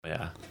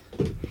yeah.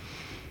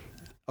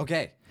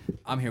 Okay,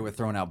 I'm here with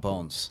Throwing Out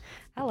Bones.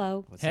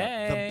 Hello. What's up? The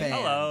band.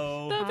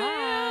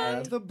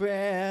 Hello. The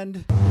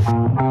band.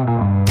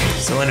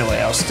 So anyway,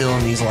 I was still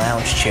in these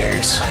lounge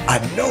chairs. I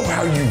know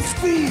how you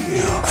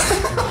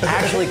feel.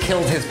 Actually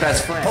killed his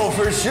best friend. Oh,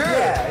 for sure.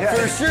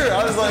 For sure.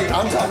 I was like,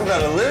 I'm talking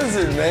about a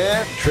lizard,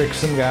 man. Trick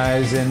some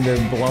guys into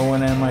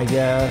blowing him, I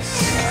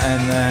guess.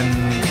 And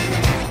then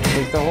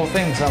like, the whole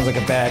thing sounds like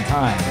a bad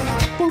time.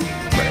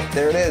 Right,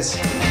 there it is.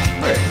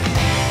 Where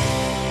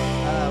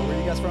are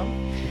you guys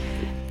from?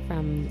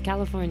 From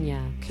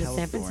California, the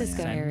San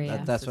Francisco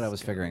area. That's what I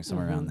was figuring,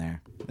 somewhere around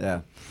there.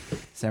 Yeah,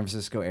 San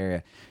Francisco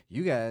area.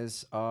 You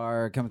guys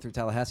are coming through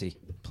Tallahassee,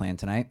 playing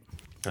tonight.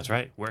 That's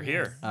right. We're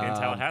here in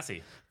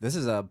Tallahassee. This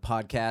is a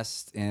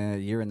podcast a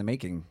year in the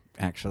making,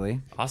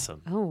 actually.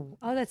 Awesome. Oh,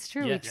 that's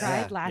true. Yes. We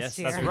tried Yeah. last Yes,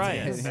 year. That's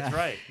right. That's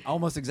right.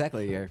 Almost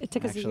exactly a year. It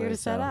took us a year actually, to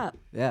set so, up.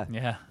 Yeah,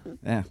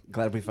 Yeah.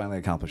 Glad we finally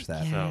accomplished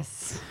that.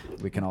 Yes.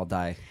 We can all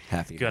die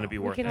happy. Gonna now. be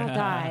We worth can it. all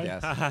die.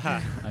 Yes.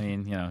 I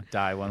mean,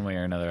 die one way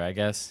or another, I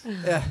guess.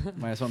 Yeah.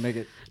 Might as well make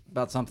it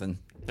about something.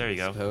 There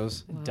you I go.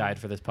 suppose. Died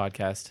for this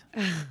podcast.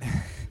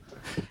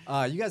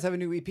 You guys have a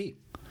new EP.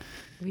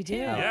 We do.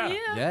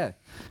 Yeah.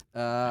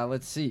 Yeah.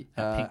 Let's see.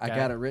 I guy.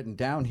 got it written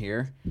down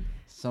here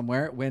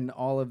somewhere when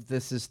all of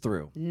this is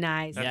through.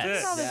 Nice. That's Look at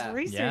it. all this Yeah.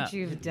 research Yeah.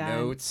 you've done.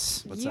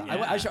 Notes. What's up?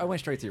 Yeah. I went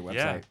straight to your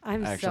Yeah. website.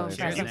 I'm so actually.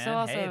 impressed. I'm Cheers, so man.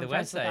 also Hey, the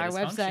impressed with website our is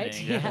website.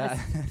 functioning. Yes.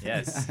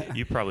 Yes.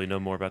 You probably know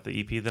more about the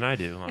EP than I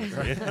do,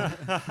 honestly.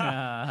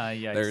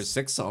 Yikes. There's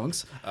 6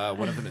 songs.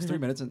 One of them is 3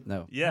 minutes. And,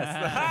 no.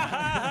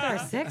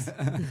 Yes. There are 6.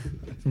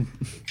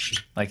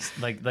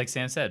 like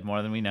Sam said,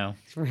 more than we know.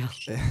 For real.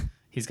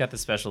 He's got the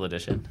special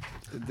edition.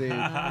 The,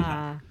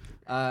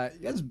 Ah.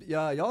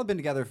 y'all have been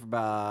together for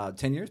about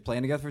 10 years,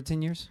 playing together for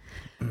 10 years?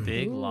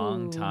 Big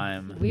long Ooh.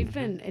 time. We've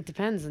been, it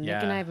depends. Nick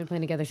and Yeah. I have been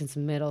playing together since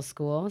middle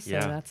school. So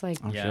Yeah. that's like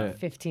Yeah. shit.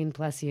 15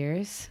 plus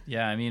years.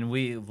 Yeah, I mean,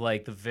 we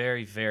the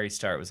very, very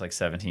start was like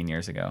 17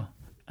 years ago.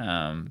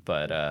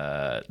 But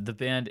the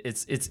band,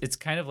 it's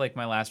kind of like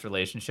my last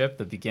relationship.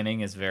 The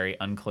beginning is very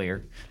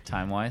unclear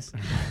time-wise.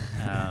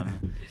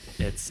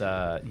 It's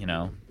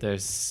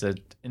there's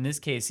in this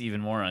case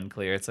even more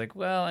unclear. It's like,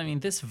 well, I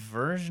mean, this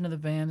version of the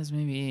band is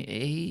maybe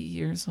 8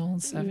 years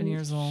old, 7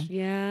 years old.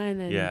 Yeah. And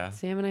then Yeah.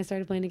 Sam and I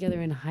started playing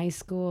together in high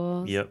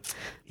school. Yep.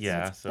 Yeah.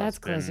 that's- So that's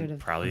it's been closer to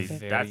probably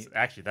 50.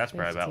 that's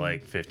probably about 15.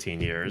 like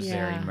 15 years.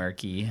 Yeah. Very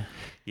murky.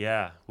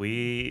 Yeah.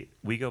 We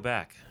go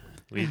back.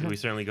 We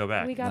certainly go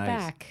back. We got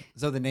Nice. back.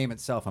 So the name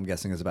itself, I'm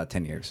guessing, is about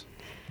 10 years.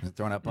 Is it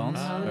Throwing Out Bones?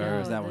 or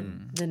is that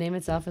one? The name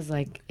itself is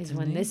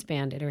when this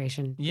band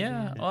iteration.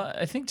 Yeah, well,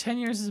 I think 10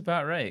 years is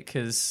about right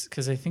because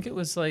I think it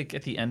was like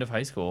at the end of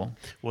high school.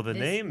 Well, the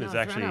name is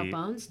Thrown Out actually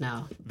Bones?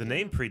 No. the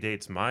name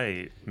predates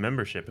my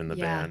membership in the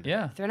Yeah. band.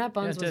 Yeah. Thrown Out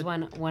Bones Yeah, it was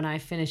did. when I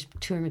finished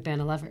touring with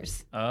Band of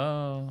Lovers.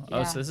 Oh,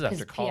 Yeah, so this is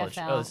after 'cause college.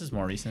 PFL Oh, this is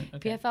more recent.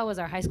 Okay. PFL was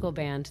our high school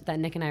band that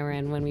Nick and I were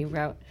in when we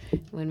wrote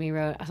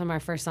some of our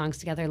first songs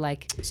together,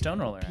 like Stone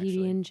Roller, actually.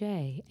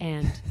 PB&J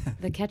and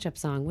the Ketchup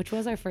Song, which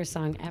was our first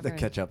song ever. The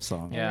Catch-Up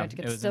song. Yeah. I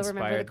could still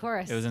remember the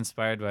chorus. It was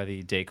inspired by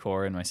the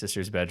decor in my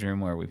sister's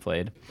bedroom where we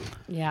played.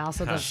 Yeah.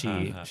 Also,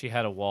 She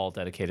had a wall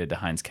dedicated to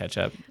Heinz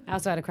ketchup. I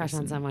also had a crush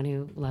on someone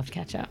who loved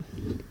ketchup.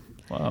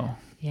 Whoa.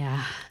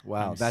 Yeah.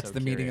 Wow, I'm that's so the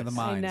meeting of the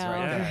curious. I minds know,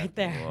 right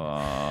there.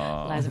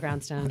 right there. Liza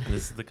Brownstone.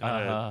 This is the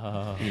kind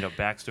of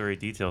backstory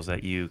details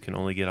that you can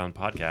only get on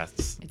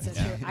podcasts. It's so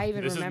true. I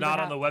even This is remember not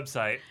how, on the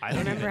website. I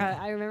remember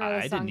how the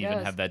I song didn't even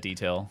goes. have that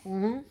detail.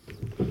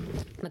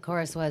 The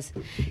chorus was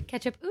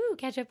ketchup, ooh,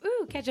 ketchup,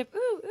 ooh, ketchup,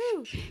 ooh,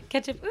 ooh,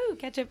 ketchup, ooh,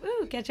 ketchup,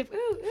 ooh, ketchup, ooh,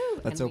 ooh.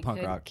 That's And so we punk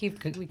could rock. we It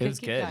could was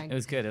keep good. going. It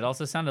was good. It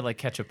also sounded like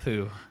ketchup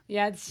poo.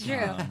 Yeah, it's true.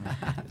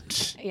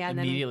 Yeah, and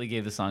then Immediately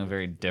gave the song a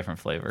very different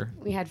flavor.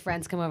 we had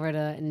friends come over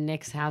to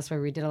Nick's house where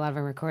we did a lot of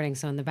our recordings.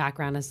 So in the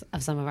background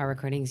of some of our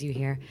recordings, you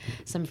hear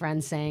some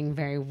friends saying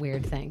very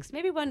weird things.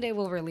 Maybe one day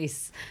we'll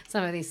release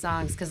some of these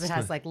songs because it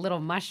has like little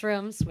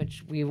mushrooms,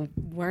 which we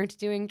weren't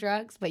doing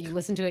drugs, but you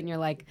listen to it and you're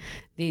like,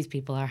 these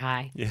people are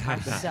high. Yeah.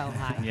 Are so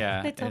high.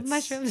 Yeah, Little it's-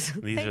 mushrooms.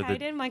 These They are the-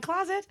 hide in my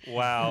closet.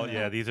 Wow.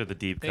 Yeah. These are the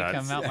deep They cuts.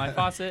 come out my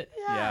faucet.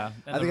 Yeah.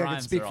 And I the think I can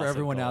rhymes speak are for also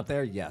everyone gold. out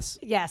there. Yes.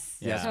 Yes.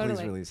 Yes, Totally.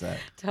 please release that.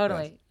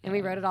 Totally. Yes. And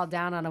we wrote it all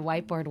down on a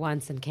whiteboard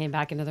once and came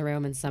back into the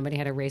room and somebody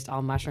had erased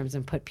all mushrooms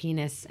and put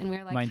penis. And we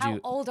were like, Mind how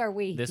you, old are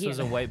we? This here? was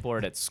a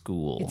whiteboard at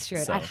school. It's true,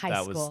 So at high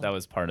that school.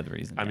 was part of the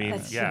reason. I mean,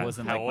 That's yeah. It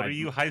wasn't How like old my- are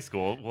you? High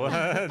school. What?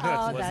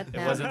 Oh,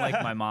 It wasn't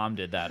like my mom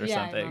did that or yeah,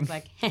 something. everyone's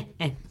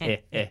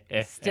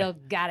like, still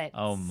got it,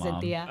 Oh, Mom.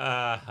 Cynthia.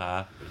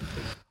 Uh-huh.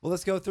 Well,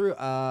 let's go through.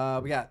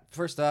 We got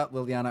first up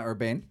Liliana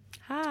Urbane,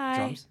 Hi.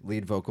 drums,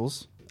 lead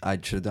vocals. I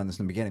should have done this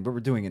in the beginning, but we're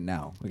doing it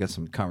now. We got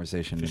some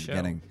conversation in the sure.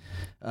 beginning.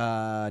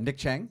 Nick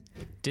Chang,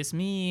 Dis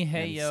me,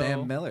 hey and yo.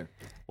 Sam Miller.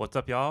 What's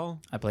up, y'all?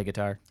 I play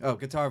guitar. Oh,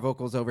 guitar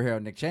vocals over here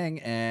on Nick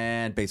Chang,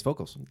 and bass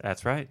vocals,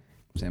 That's right.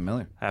 Sam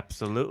Miller.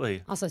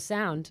 Absolutely. Also,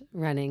 sound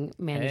running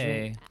management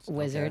Hey.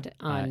 wizard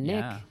on Nick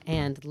yeah.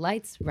 and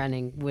lights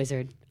running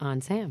wizard on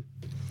Sam.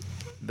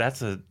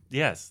 that's an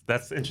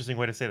interesting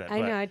way to say that. I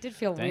but- know. I did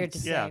feel weird to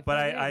Thanks. say. Yeah, but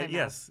Put it in my I mouth.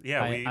 yes,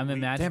 yeah. I'm Damn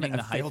imagining it!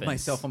 the I failed hyphens.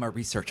 myself on my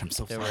research. I'm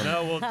so sorry.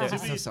 No, well, I'm to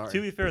so be, sorry.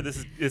 to be fair,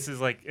 this is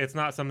like it's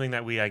not something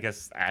that we, I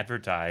guess,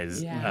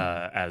 advertise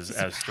Yeah. as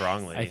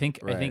strongly. I think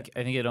Right.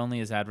 it only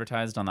is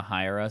advertised on the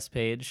Hire Us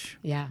page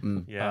Yeah.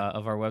 yeah.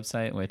 of our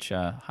website, which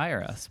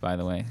hire us, by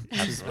the way.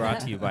 This is brought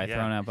to you by Yeah.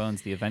 Thrown Out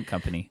Bones, the event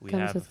company. We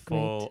Comes have with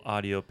full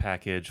audio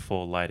package,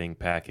 full lighting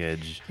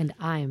package, And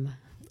I'm.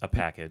 a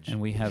package.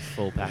 And we have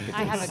full packages.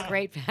 I have a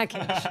great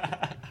package.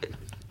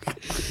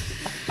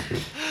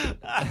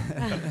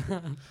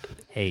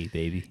 Hey,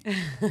 baby.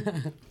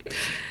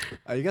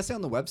 You guys say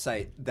on the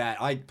website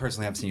that I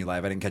personally haven't seen you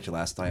live. I didn't catch you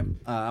last time.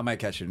 I might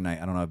catch you tonight.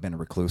 I don't know. I've been a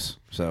recluse,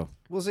 so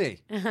we'll see.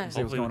 We'll see what's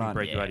Hopefully we going can on.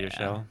 break you out of your Yeah.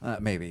 shell.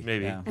 Maybe.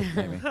 Maybe. Yeah,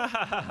 maybe.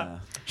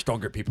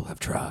 Stronger people have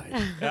tried.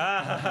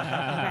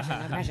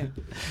 No pressure.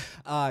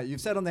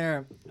 You've said on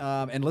there,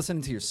 and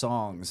listening to your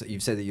songs,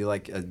 you've said that you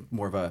like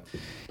more of a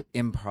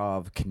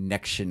improv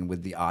connection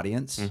with the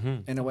audience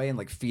in a way, and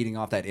like feeding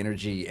off that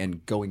energy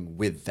and going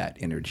with that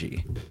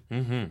energy.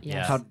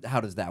 Yes. How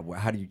does that work?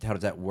 How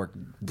does that work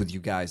with you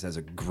guys as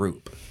a group?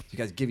 Do you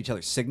guys give each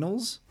other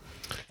signals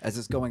as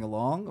it's going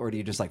along, or do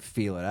you just like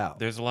feel it out?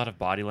 There's a lot of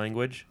body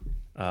language.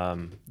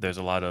 There's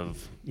a lot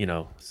of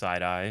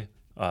side eye.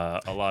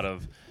 A lot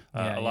of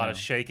Yeah.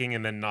 shaking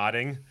and then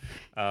nodding.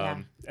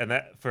 And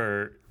that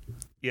for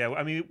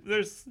I mean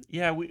there's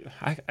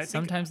I think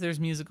Sometimes there's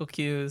musical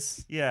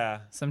cues. yeah.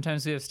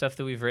 Sometimes we have stuff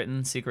that we've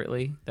written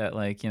secretly that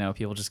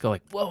people just go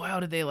like, whoa,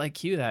 how did they like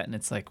cue that? And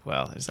it's like,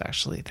 well, there's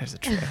a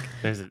trick.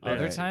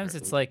 Other times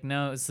it's like,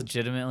 no, it's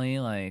legitimately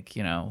like,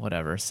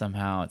 whatever.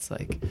 Somehow it's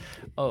like,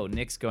 oh,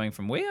 Nick's going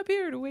from way up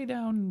here to way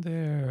down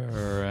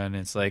there. And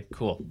it's like,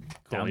 cool.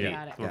 Downbeat. yeah.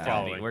 Got it. We're Downbeat.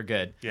 following. We're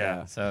good.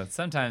 Yeah. So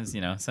sometimes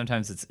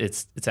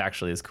it's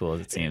actually as cool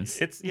as it seems.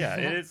 It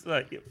is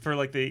like for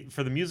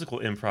the musical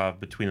improv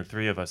between the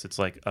three of us, it's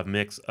like a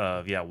mix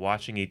of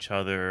watching each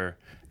other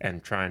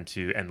and trying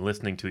to and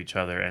listening to each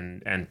other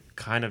and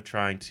kind of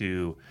trying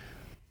to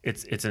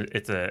it's an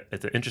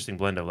interesting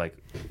blend of like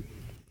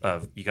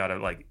of you gotta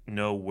like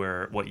know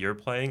what you're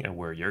playing and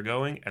where you're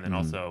going, and then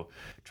also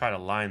try to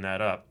line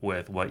that up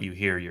with what you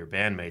hear your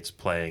bandmates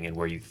playing and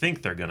where you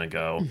think they're gonna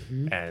go,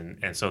 and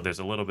so there's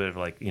a little bit of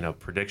like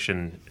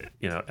prediction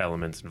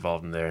elements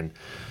involved in there, and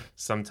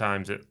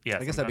sometimes I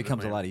guess that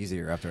becomes a lot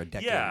easier after a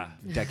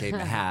decade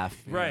and a half.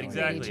 Right, know,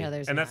 exactly. each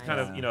other's And that's kind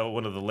minds. of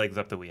one of the legs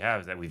up that we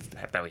have is that we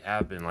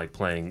have been like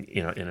playing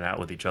in and out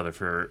with each other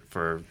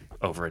for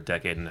over a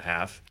decade and a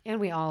half.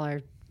 And we all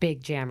are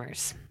big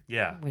jammers.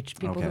 Yeah, Which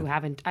people Okay. who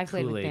haven't, I've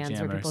played with Kool-Aid bands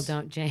where people jammers.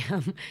 don't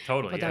jam.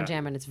 Totally, People don't yeah.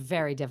 jam, and it's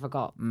very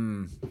difficult.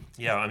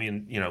 yeah. I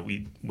mean,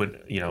 we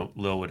would,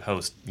 Lil would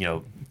host,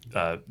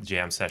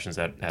 jam sessions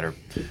at her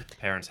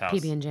parents' house.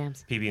 PB and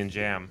jams. PB and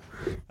Jam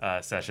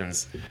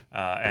sessions,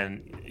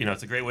 and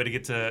it's a great way to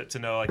get to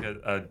know like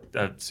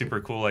a super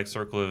cool like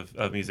circle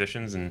of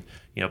musicians, and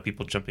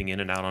people jumping in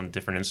and out on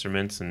different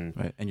instruments, and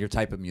Right. And your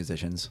type of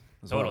musicians.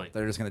 As well. Totally.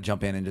 They're just going to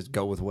jump in and just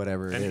go with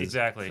whatever it is.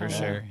 exactly For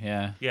sure.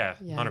 Yeah. Yeah,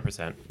 Yeah.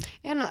 100%.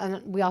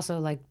 And we also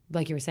like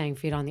you were saying,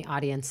 feed on the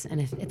audience.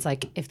 And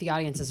if the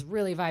audience is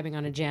really vibing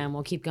on a jam,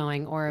 we'll keep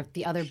going. Or if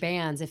the other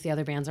bands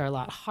are a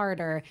lot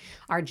harder,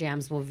 our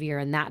jams will veer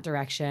in that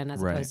direction as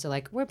Right. opposed to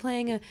like we're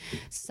playing a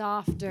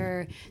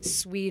softer,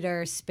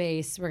 sweeter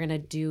space. We're gonna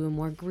do a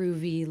more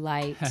groovy,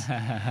 light.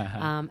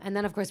 And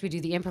then of course we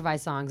do the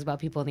improvised songs about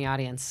people in the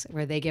audience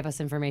where they give us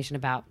information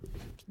about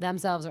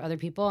themselves or other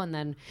people, and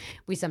then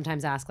we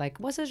sometimes ask like,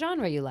 "What's the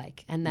genre you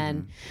like?" And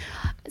then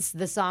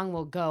the song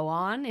will go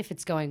on if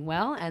it's going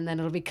well, and then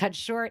it'll be cut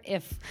short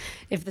if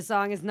the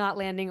song is not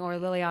landing or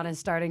Liliana is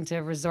starting to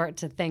resort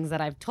to things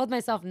that I've told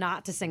myself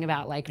not to sing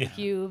about, like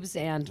pubes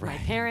and my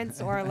parents,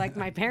 or like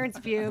my parents'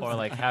 pubes. Or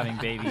like having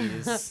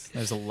babies.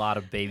 There's a lot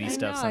of baby I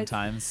stuff know,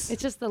 sometimes.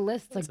 It's just the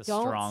list. Like, a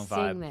don't strong sing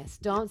vibe. this.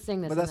 Don't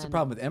sing this. But that's and the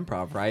then- problem with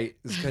improv, right?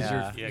 Is because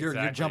Yeah. Yeah, you're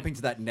exactly. jumping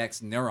to that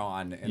next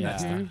neuron, and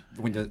that's Yeah.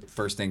 when the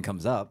first thing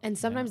comes up. And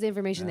sometimes the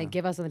information they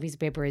give us on the piece of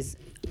paper is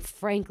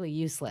frankly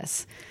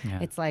useless. Yeah.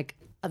 It's like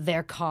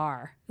their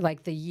car,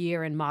 like the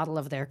year and model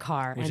of their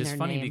car, Which and is their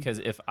funny name. because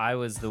if I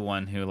was the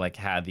one who like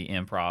had the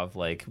improv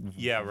like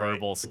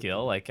verbal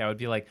skill, like I would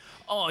be like,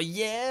 oh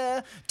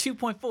yeah,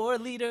 2.4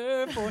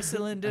 liter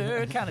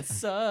 4-cylinder kind of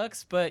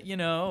sucks, but But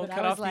I cut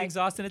was off the like-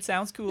 exhaust and it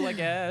sounds cool, I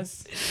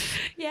guess.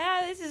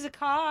 yeah, this is a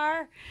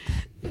car.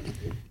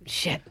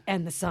 Shit,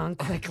 end the song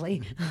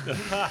quickly.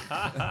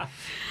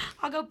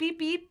 I'll go beep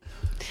beep.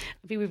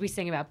 We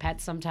sing about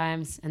pets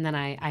sometimes, and then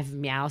I've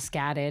meow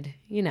scatted.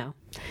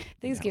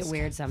 Things get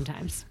weird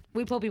sometimes.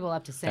 We pull people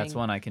up to sing. That's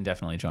one I can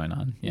definitely join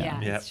on. Yeah,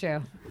 Yep. it's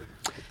true.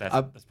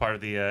 That's part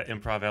of the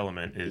improv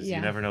element is Yeah.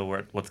 you never know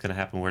what's going to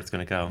happen, where it's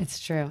going to go. It's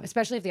true,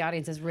 especially if the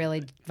audience is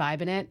really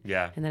vibing it.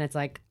 Yeah. And then it's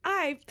like, I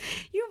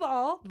you've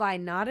all, by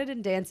nodded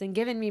and dancing,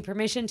 given me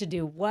permission to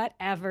do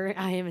whatever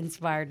I am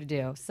inspired to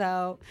do.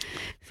 So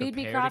feed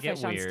me Prepare to get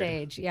crawfish on weird.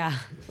 stage. Yeah.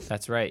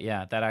 That's right.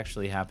 Yeah, that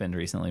actually happened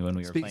recently when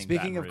we were playing. Speaking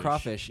Baton of Rouge.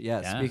 crawfish,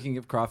 Yeah. speaking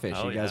of crawfish,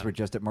 Oh, you guys yeah. were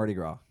just at Mardi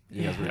Gras.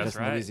 You guys were That's just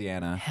in right.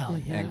 Louisiana Hell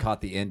yeah. and caught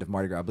the end of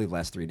Mardi Gras, I believe,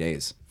 last 3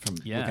 days from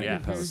Yeah, looking yeah.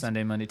 at your posts.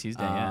 Sunday, Monday,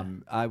 Tuesday. Yeah.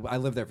 I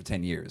lived there for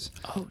 10 years.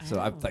 So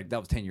I've like that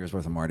was 10 years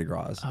worth of Mardi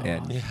Gras.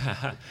 And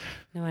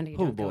No wonder you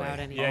Oh, don't go boy. out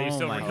anymore. Yeah, you're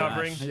still my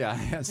recovering. gosh.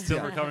 yeah,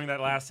 Still recovering that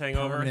last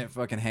hangover. permanent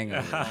fucking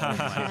hangover. Oh my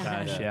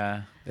gosh,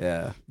 yeah.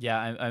 Yeah. Yeah,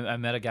 I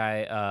met a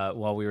guy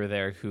while we were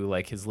there who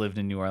like has lived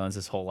in New Orleans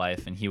his whole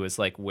life, and he was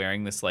like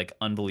wearing this like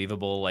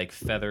unbelievable like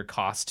feather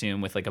costume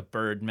with like a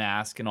bird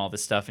mask and all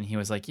this stuff, and he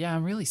was like, "Yeah,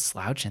 I'm really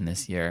slouching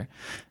this year." And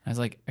I was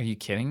like, "Are you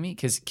kidding me?"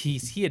 Because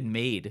he had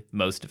made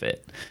most of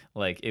it,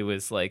 like it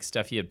was like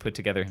stuff he had put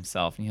together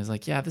himself, and he was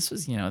like, "Yeah, this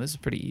was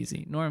pretty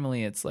easy.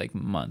 Normally it's like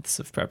months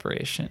of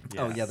preparation."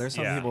 Oh yeah, there's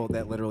some Yeah. people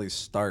that literally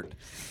start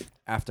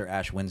after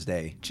Ash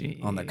Wednesday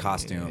on the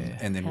costume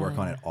and then work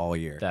on it all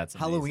year. That's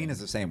Halloween amazing. is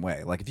the same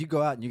way. Like if you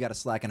go out and you got a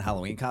slacking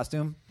Halloween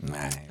costume,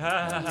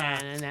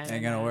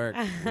 ain't gonna work.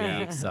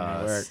 Weeks,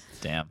 work.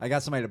 damn. I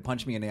got somebody to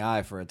punch me in the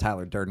eye for a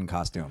Tyler Durden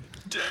costume.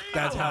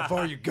 That's how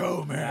far you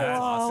go, man. That's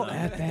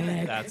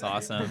awesome. That's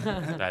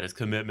awesome. That is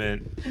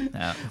commitment.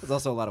 Yeah. There's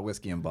also a lot of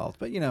whiskey involved,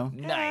 but you know,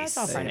 Nice.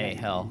 all part of Hey, it.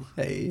 hell.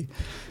 hey.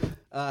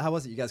 How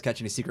was it? You guys catch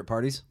any secret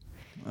parties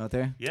out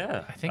there?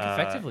 Yeah. I think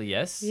effectively,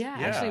 yes. Yeah,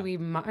 Yeah. actually, we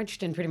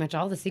marched in pretty much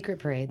all the secret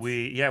parades.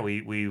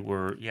 We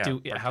were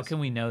How can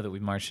we know that we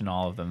marched in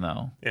all of them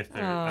though? if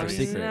there, Oh, I mean,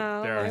 secret.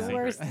 no, there are my secrets.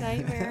 worst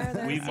nightmare.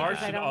 There are We secrets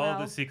marched I in don't all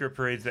know. the secret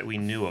parades that we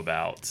knew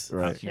about.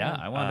 Right. Yeah,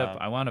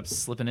 I wound up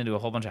slipping into a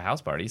whole bunch of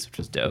house parties, which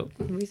was dope.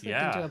 We slipped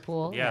Yeah. into a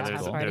pool. Yeah, at a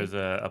house party there's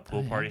a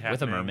pool party happening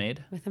With a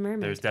mermaid. with a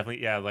mermaid. There's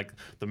definitely like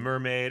the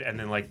mermaid, and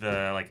then like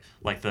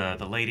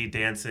the lady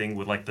dancing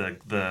with like the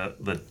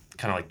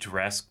kind of like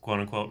dress, quote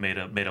unquote, made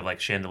of like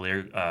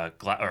chandelier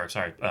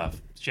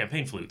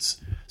champagne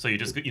flutes. So you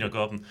just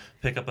go up and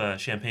pick up a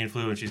champagne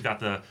flute, and she's got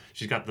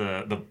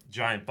the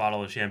giant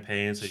bottle of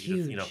champagne. So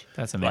you Huge. just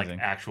That's like amazing.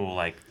 actual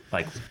like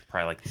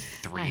probably like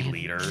 3 have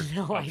liter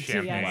no of idea.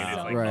 champagne. Wow.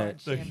 It's like Right.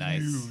 the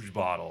Nice. huge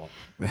bottle.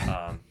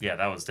 Yeah,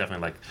 that was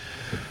definitely like.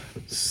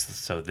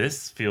 So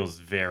this feels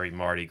very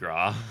Mardi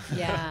Gras.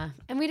 Yeah,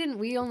 and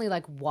we only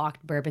like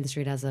walked Bourbon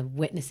Street as a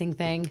witnessing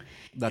thing.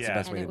 That's Yeah. the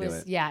best And way it to do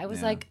was it. it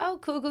was like, oh,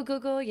 cool.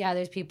 Yeah,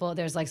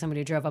 there's like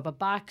somebody who drove up a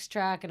box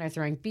truck and are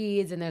throwing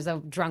beads, and there's a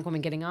drunk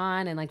woman getting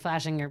on and like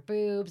flashing her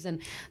boobs,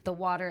 and the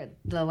water,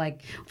 the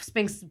like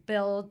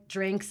spilled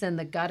drinks and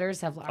the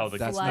gutters have Oh, flooding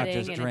That's not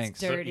just and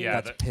drinks. it's dirty.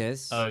 yeah, That's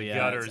piss. Oh, yeah.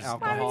 Gutters,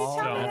 alcohol.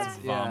 That's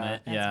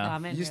vomit. That's Yeah.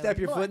 vomit. You You're step like,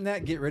 your "Look, foot in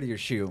that, get rid of your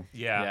shoe.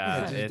 Yeah.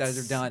 Yeah.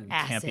 Those are done.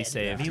 Can't be acid."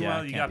 saved. Meanwhile,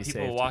 yeah, you can't got be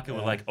people saved. walking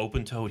with like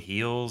open-toed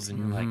heels, and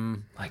you're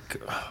like,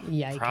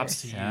 Yikers.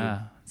 props to you. Yeah.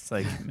 It's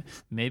like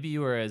maybe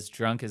you were as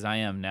drunk as I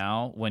am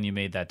now when you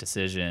made that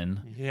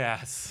decision.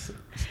 Yes,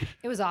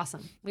 It was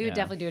awesome. We would Yeah.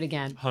 definitely do it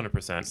again.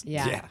 100%.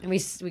 Yeah. Yeah. And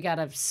we got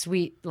a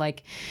sweet,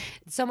 like,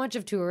 so much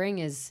of touring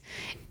is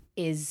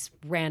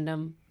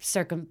random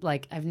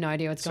like I have no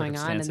idea what's going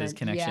on, and then Circumstances,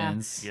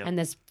 connections. Yep. and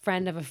this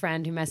friend of a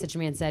friend who messaged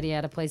me and said he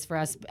had a place for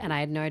us, and I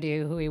had no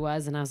idea who he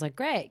was, and I was like,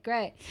 great,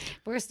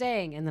 we're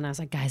staying. And then I was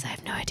like, guys, I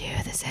have no idea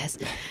who this is.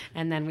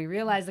 And then we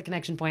realized the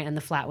connection point, and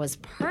the flat was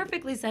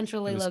perfectly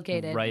centrally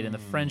located. Right in the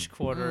French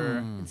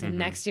Quarter. So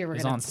next year we're It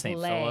was gonna on St.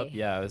 play. Philip.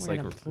 Yeah, it was we're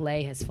like gonna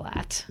play his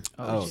flat.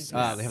 Oh, is they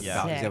have sick.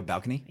 does he have a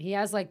balcony? He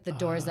has like the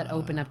doors that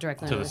open up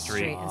directly To onto the the street.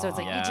 street, and so it's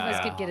like each of us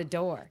could get a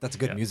door. That's a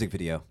good music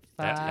video.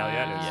 Hell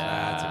yeah, it is.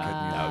 That's a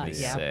good music That would be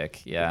video.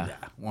 sick. Yeah.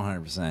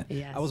 100%.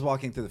 Yes. I was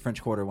walking through the French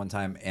Quarter one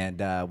time and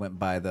went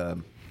by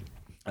the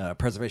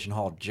Preservation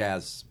Hall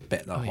Jazz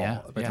Hall,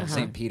 yeah, yeah.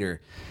 St.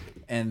 Peter,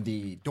 and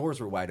the doors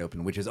were wide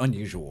open, which is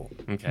unusual.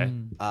 Okay.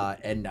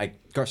 And I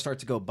start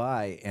to go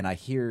by, and I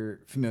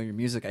hear familiar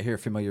music. I hear a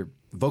familiar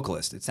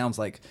vocalist. It sounds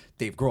like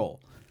Dave Grohl.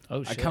 Oh,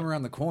 I shit. come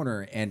around the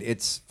corner, and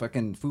it's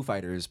fucking Foo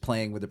Fighters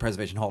playing with the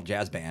Preservation Hall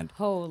Jazz Band.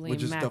 Holy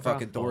With just the mackerel.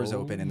 fucking doors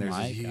open, and there's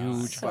my this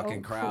huge God.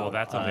 fucking So crowd. Well,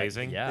 that's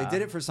amazing. Yeah. They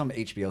did it for some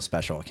HBO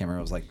special. I can't remember.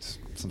 It was like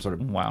some sort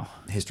of Wow.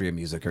 history of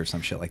music or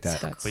some shit like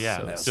that. That's But yeah,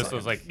 so it's just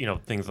those like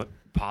things that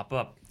pop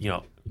up.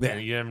 Yeah.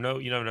 And you never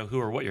know who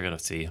or what you're gonna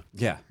see.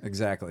 Yeah,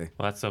 exactly.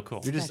 Well, that's so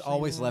cool. You're just Especially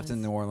always New left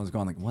in New Orleans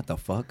going like, what the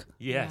fuck?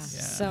 Yes.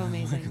 Yeah. So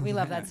amazing. We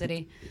love that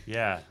city.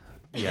 Yeah.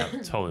 Yeah.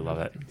 Totally love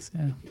it.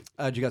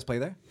 Yeah. Did you guys play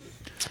there?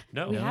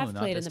 No. We No, have not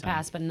played in this the time.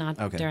 past, but not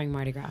Okay. during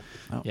Mardi Gras.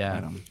 Oh, Yeah.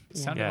 right on. It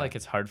sounded Yeah. like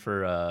it's hard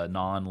for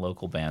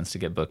non-local bands to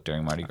get booked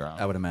during Mardi Gras.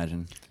 I would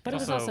imagine. But it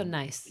was also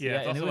nice. Yeah, Yeah, it's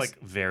and also it was- like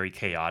very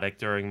chaotic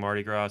during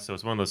Mardi Gras. So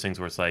it's one of those things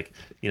where it's like,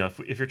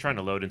 if you're trying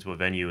to load into a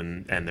venue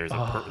and there's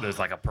there's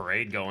like a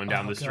parade going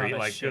down the Oh, God, street, I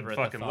like shiver good at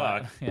the fucking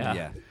thought. luck. Yeah.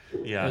 Yeah.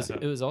 Yeah.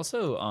 It was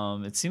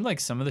also it seemed like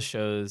some of the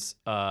shows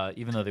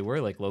even though they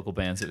were like local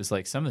bands, it was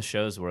like some of the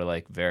shows were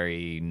like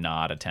very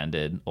not attended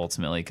did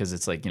ultimately, because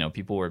it's like,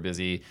 people were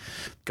busy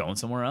going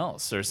somewhere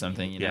else or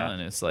something, know,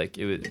 and it's like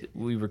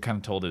we were kind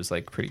of told it was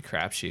like pretty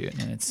crapshoot,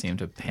 and it seemed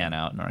to pan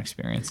out in our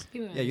experience.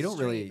 Yeah, you don't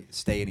really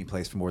stay any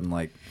place for more than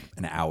like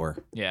an hour.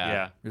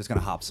 Yeah. You're just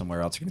gonna hop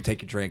somewhere else. You're gonna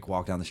take your drink,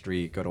 walk down the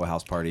street, go to a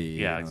house party.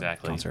 Yeah,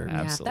 exactly. Concert. Yeah,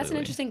 that's Absolutely. an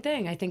interesting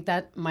thing. I think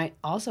that might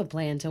also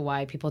play into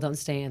why people don't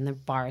stay in the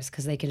bars,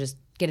 because they can just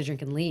get a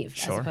drink and leave,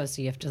 as opposed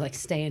to you have to like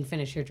stay and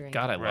finish your drink.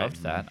 God, I Right.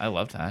 loved that. I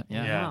loved that.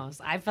 Yeah. Yeah. Wow,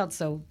 I felt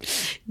so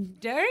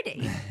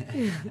dirty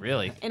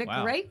Really. in a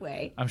Wow. great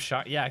way. I'm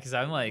shocked. Yeah, because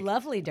I'm like,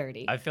 Lovely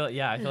dirty. I feel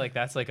like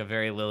that's like a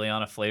very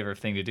Liliana flavor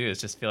thing to do, is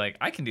just feel like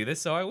I can do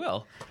this, so I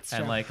will,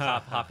 and true. like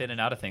hop in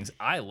and out of things.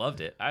 I loved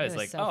it. I was was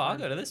like, so I'll fun.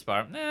 go to this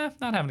bar. Nah,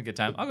 not having a good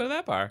time. I'll go to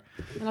that bar.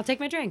 And I'll take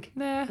my drink.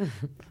 Nah,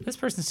 this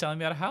person's telling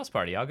me about a house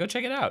party. I'll go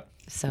check it out.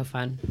 So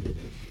fun.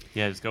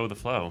 Yeah, just go with the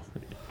flow.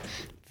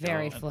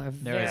 Very flow.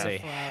 There is very a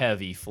flow.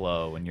 heavy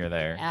flow when you're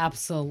there.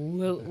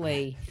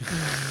 Absolutely.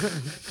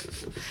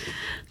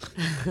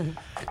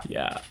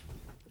 Yeah.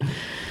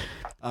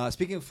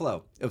 Speaking of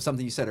flow, it was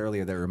something you said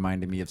earlier that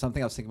reminded me of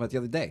something I was thinking about the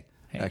other day.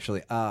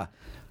 Actually,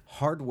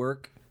 hard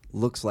work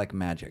looks like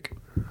magic.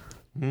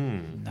 Wow.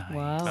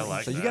 I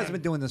like So that. you guys have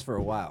been doing this for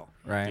a while,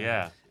 right?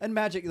 Yeah. And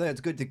magic,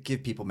 it's good to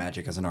give people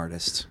magic as an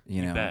artist,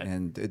 bet.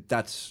 and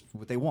that's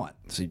what they want.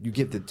 So you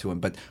give it to them,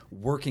 but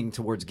working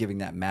towards giving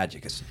that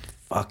magic is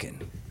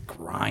fucking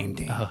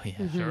grinding. Oh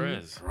yeah. Sure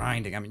is.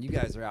 Grinding. I mean, you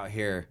guys are out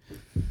here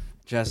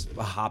just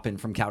hopping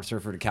from couch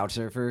surfer to couch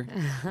surfer,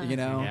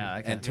 Yeah,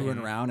 I can- and touring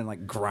around and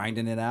like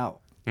grinding it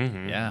out.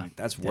 Yeah.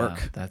 That's work.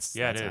 Yeah, that's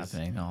Yeah, that's it is.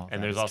 happening. Oh,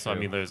 And that there's is also,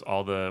 true. there's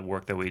all the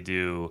work that we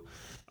do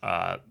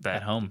that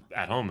At home.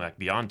 like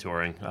beyond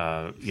touring,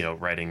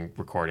 writing,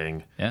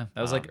 recording. Yeah,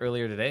 that was like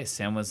earlier today.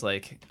 Sam was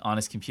like on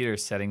his computer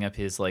setting up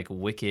his like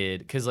wicked,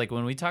 because like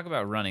when we talk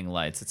about running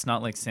lights, it's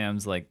not like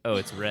Sam's like, oh,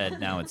 it's red,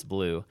 now it's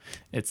blue.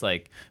 It's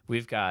like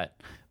we've got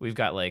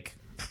like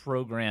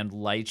programmed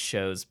light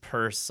shows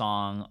per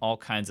song, all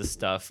kinds of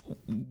stuff.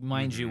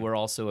 Mind you, we're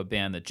also a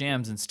band that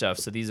jams and stuff,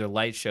 so these are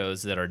light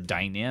shows that are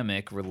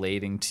dynamic,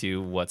 relating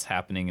to what's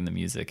happening in the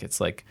music.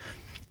 It's like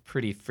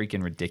pretty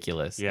freaking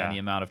ridiculous. Yeah. And the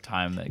amount of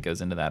time that goes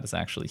into that is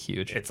actually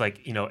huge. It's like,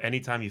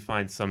 anytime you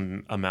find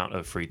some amount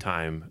of free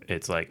time,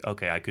 it's like,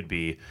 okay, I could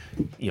be,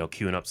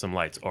 queuing up some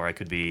lights, or I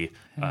could be,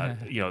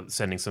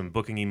 sending some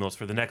booking emails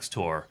for the next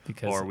tour,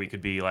 or we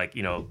could be like,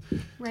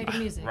 Writing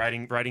music.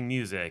 writing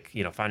music,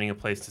 finding a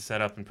place to set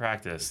up and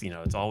practice.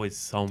 It's always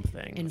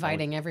something.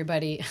 Inviting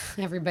everybody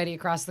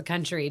across the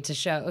country to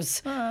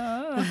shows.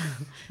 There's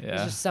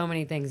yeah. just so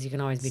many things you can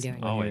always be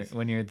doing.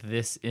 When you're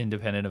this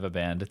independent of a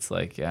band, it's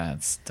like,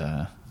 it's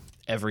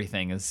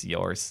everything is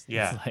yours.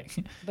 Yeah. It's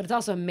like, But it's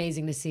also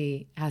amazing to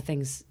see how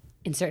things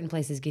in certain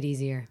places get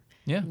easier.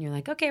 yeah. And you're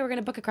like, okay, we're going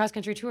to book a cross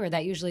country tour.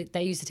 That used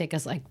to take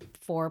us like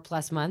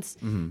 4+ months.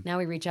 Now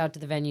we reach out to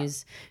the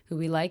venues who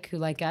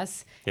like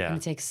us. Yeah. And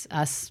it takes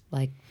us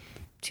like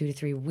 2 to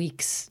 3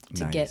 weeks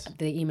to Nice. get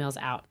the emails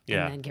out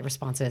Yeah. and then get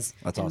responses.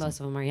 That's and awesome. most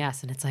of them are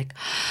yes. And it's like,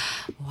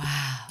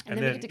 wow. And, then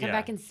we then, get to come yeah.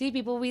 back and see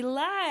people we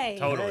like.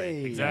 Totally.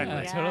 Hey. Exactly.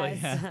 Yeah, totally.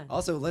 Yes. Yeah.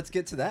 Also, let's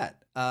get to that.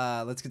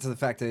 Let's get to the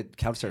fact that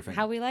couch surfing.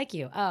 How we like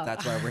you. Oh.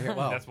 That's why we're here.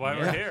 Well, That's why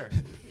we're here.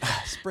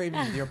 Spray me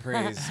with your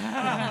praise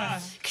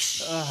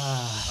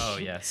Oh,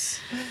 yes.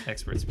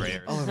 Expert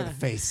sprayers. all over the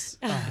face.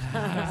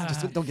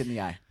 Just don't get in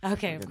the eye.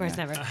 Okay, of course,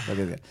 never.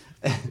 Okay,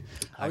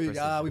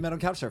 we met on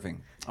couch surfing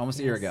almost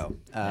a year ago.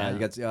 You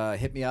guys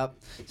hit me up,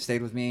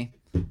 stayed with me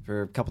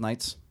for a couple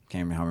nights.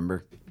 Can't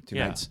remember. 2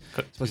 Yeah. nights.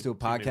 Supposed to do a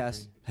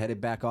podcast.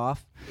 Headed back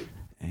off,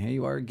 and here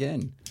you are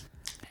again.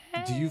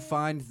 Do you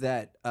find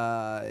that?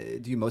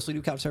 Do you mostly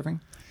do couch surfing?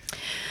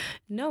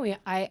 No,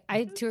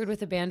 I toured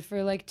with a band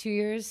for like 2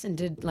 years and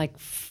did like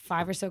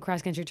 5 or so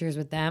cross country tours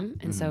with them,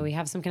 and so we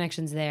have some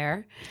connections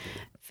there,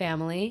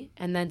 family,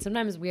 and then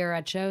sometimes we are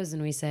at shows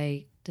and we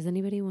say, "Does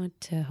anybody want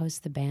to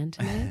host the band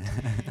tonight?"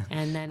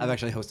 And then I've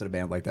actually hosted a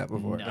band like that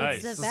before. Nice.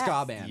 It's It's the a ska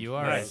best. band. You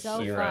are Right. a So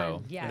hero.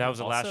 fun. Yeah. And that was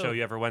the last Also- show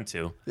you ever went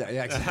to. Yeah,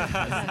 exactly.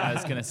 I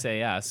was gonna say,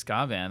 yeah,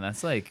 ska band.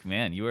 That's like,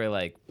 man, you were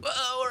like,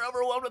 whoa, we're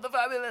overwhelmed with the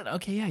vibe of it.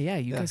 Okay, yeah,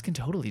 you guys can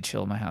totally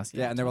chill in my house.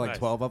 yeah, and there were like Nice.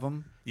 12 of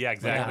them. Yeah,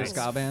 exactly. A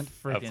ska band.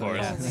 Freaking Of course.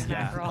 yes.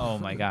 Yeah. Yeah. Oh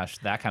my gosh,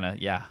 that kind of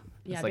Yeah,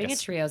 It's like being a a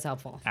trio is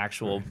helpful.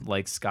 actual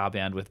like ska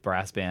band with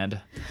brass band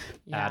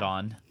Yeah. add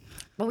on.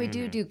 But we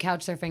do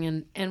couch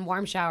surfing and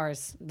warm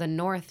showers. The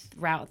north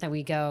route that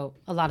we go,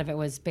 a lot of it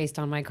was based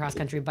on my cross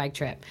country bike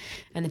trip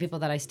and the people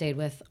that I stayed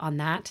with on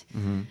that.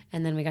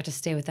 And then we got to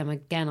stay with them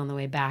again on the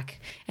way back.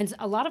 And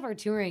a lot of our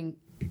touring,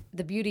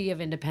 the beauty of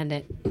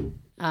independent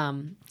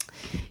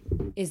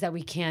is that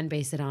we can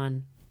base it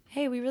on,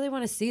 hey, we really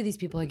want to see these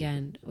people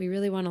again. We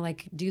really want to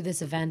like do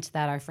this event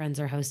that our friends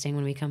are hosting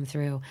when we come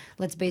through.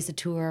 Let's base a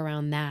tour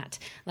around that.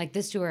 Like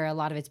this tour, a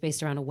lot of it's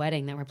based around a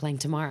wedding that we're playing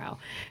tomorrow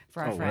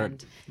for our word.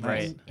 friend.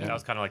 Right. And that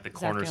was kind of like the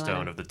South Carolina.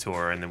 cornerstone of the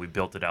tour, and then we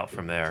built it out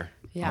from there.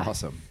 Yeah.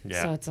 Awesome.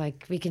 Yeah. So it's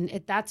like we can.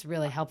 That's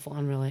really helpful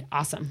and really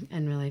awesome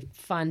and really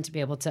fun to be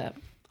able to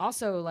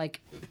also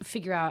like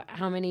figure out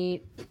how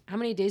many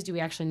days do we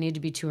actually need to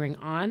be touring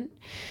on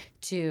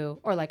to,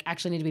 or like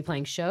actually need to be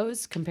playing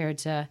shows compared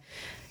to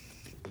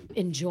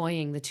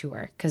enjoying the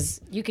tour,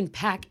 because you can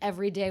pack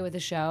every day with a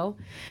show,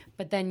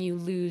 but then you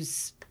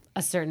lose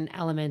a certain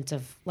element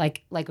of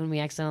like when we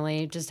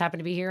accidentally just happen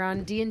to be here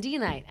on D&D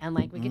night and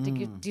like we get to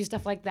do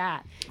stuff like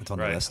that. It's on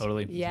the Right, list.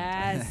 Totally.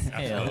 Yes.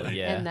 Hell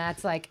yeah. And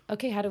that's like,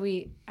 okay, how do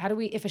we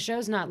if a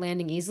show's not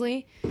landing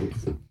easily,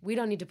 we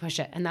don't need to push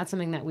it. And that's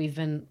something that we've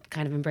been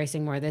kind of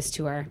embracing more this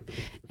tour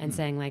and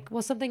saying like,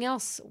 well, something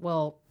else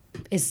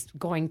is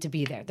going to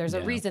be there. There's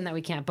a reason that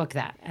we can't book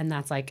that. And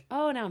that's like,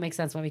 oh, now it makes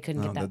sense why we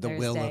couldn't get that The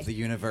will Thursday. of the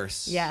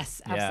universe. Yes,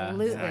 Yeah,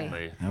 absolutely.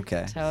 Exactly.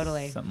 Okay.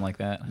 Totally. Something like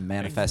that.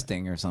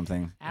 Manifesting or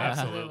something.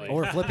 Absolutely.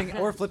 Or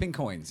flipping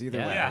coins. Either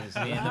way. Yeah,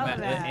 I mean, Love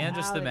that. and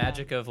just the Oh,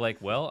 magic of like,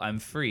 well, I'm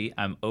free,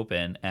 I'm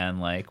open,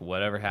 and like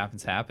whatever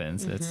happens,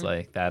 happens. It's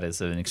like that is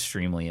an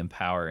extremely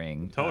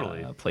empowering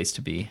Totally. place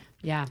to be.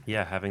 Yeah.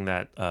 Yeah, having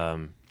that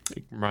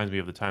it reminds me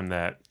of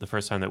the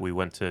first time that we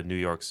went to New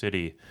York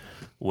City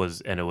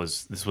was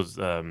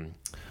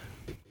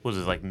was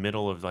it like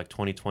middle of like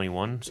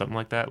 2021, something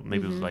like that?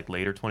 Maybe it was like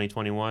later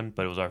 2021,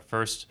 but it was our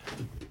first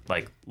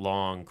like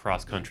long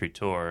cross country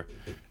tour.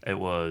 It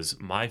was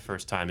my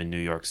first time in New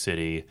York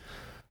City.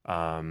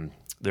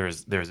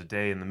 There's a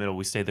day in the middle.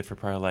 We stayed there for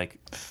probably like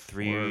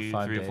 3 or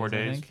 4 I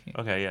days. think.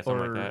 Okay, yeah,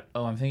 something Or, like that.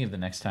 oh, I'm thinking of the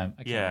next time.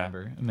 I can't Yeah.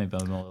 remember. Maybe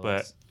I'm a little But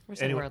less. We're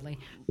so anyway, worldly.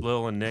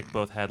 Lil and Nick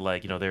both had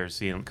like, they were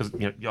seeing, because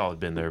y'all had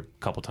been there a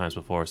couple times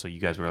before, so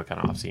you guys were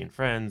kind of off seeing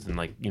friends and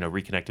like,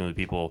 reconnecting with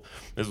people.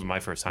 This was my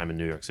first time in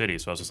New York City,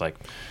 so I was just like,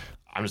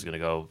 I'm just gonna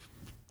go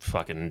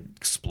fucking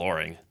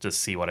exploring, just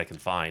see what I can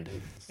find.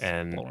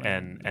 And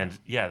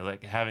yeah,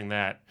 like having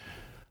that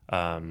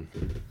having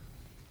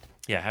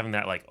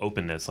that like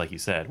openness, like you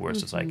said, where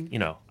it's just like,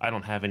 I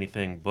don't have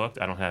anything booked.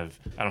 I don't have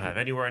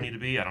anywhere I need to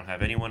be. I don't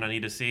have anyone I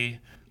need to see.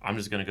 I'm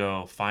just gonna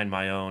go find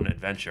my own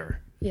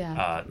adventure.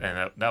 Yeah.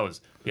 And that was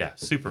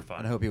super And I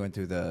fun. hope you went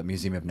to the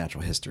Museum of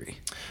Natural History.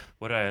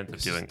 What did I end up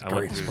doing? The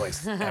greatest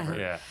place ever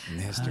Yeah. in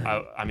history.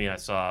 I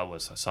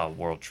saw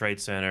World Trade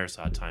Center,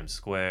 saw Times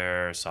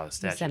Square, saw the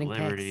Statue of Sending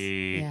pics.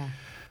 Liberty. Yeah.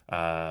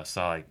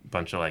 Saw like a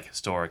bunch of like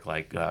historic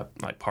like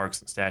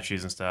parks and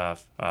statues and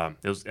stuff.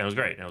 It was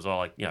great. It was all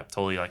like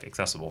totally like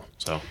accessible.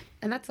 So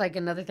And that's like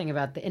another thing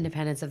about the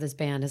independence of this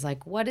band is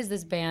like, what does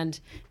this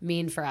band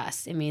mean for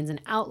us? It means an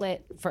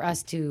outlet for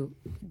us to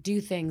do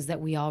things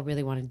that we all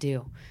really want to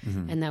do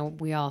and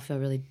that we all feel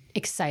really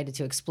excited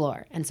to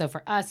explore. And so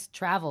for us,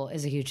 travel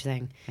is a huge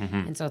thing.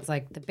 And so it's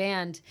like the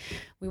band,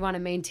 we want to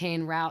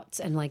maintain routes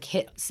and like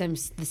hit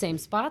the same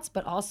spots,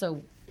 but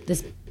also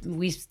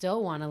we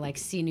still want to like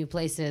see new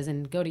places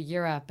and go to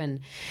Europe and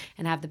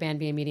have the band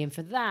be a medium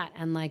for that,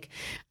 and like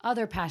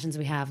other passions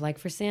we have, like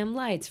for Sam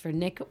lights, for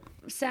Nick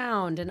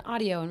sound and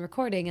audio and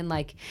recording, and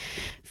like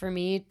for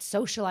me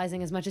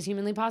socializing as much as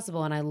humanly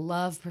possible. And I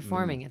love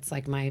performing. It's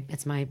like my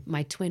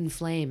twin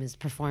flame is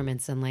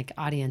performance and like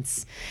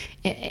audience,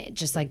 it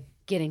just like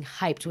getting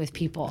hyped with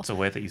people. it's a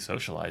way that you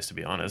socialize, to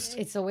be honest.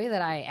 It's a way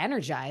that I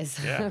energize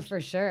for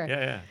sure.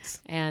 Yeah.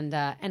 And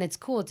it's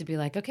cool to be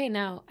like, okay,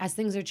 now as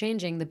things are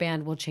changing, the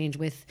band will change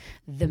with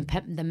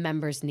the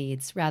members'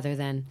 needs rather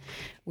than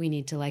we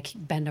need to like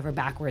bend over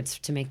backwards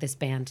to make this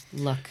band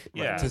look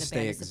Yeah. like to the stay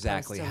band is supposed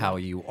exactly to how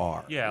look. you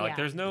are. Yeah, like Yeah.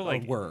 there's no Or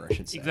like were, I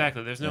should say.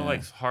 Exactly. There's no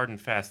like hard and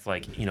fast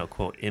like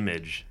quote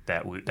image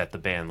that the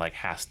band like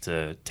has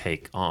to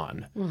take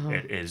on.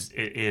 It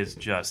is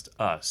just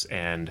us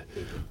and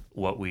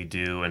what we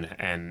do and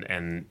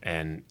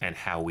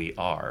how we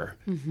are.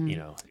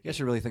 You guys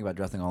should really think about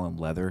dressing all in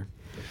leather.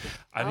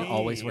 I mean,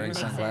 Always wearing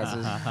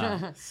sunglasses.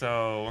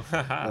 So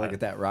I like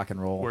that rock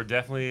and roll. we're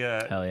definitely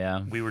Hell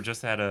yeah. we were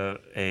just at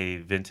a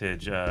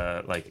vintage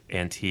like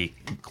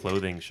antique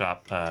clothing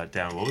shop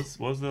down. What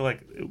was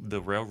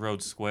the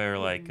Railroad Square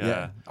like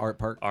Art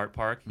Park. art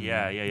park?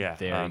 Yeah.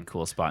 Very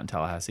cool spot in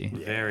Tallahassee.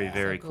 Very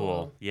So cool.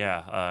 cool.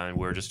 Yeah, and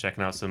we're just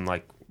checking out some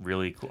like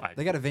really cool.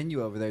 They got a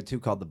venue over there too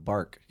called the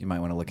Bark. You might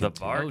want to look The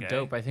into. Bark. Oh, Okay.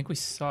 dope. I think we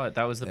saw it.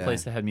 That was the Yeah.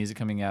 place that had music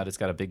coming out. It's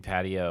got a big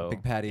patio.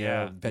 Big patio,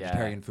 Yeah.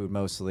 vegetarian food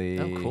mostly.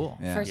 Oh, cool.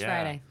 Yeah. First Yeah.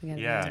 Friday. We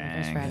gotta Yeah. do it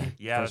First Friday.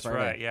 Yeah, First that's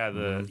Friday. right.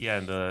 Yeah,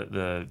 and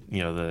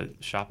the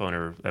shop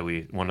owner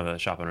one of the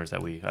shop owners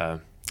that we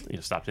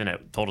stopped in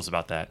at told us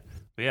about that.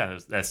 But yeah,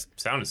 that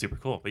sounded super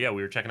cool. But yeah,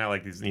 we were checking out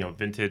like these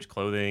vintage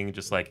clothing,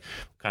 just like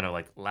kind of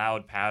like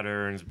loud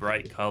patterns,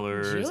 bright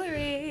colors,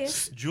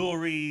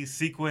 Jewelry.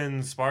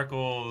 sequins,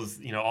 sparkles,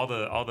 all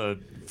the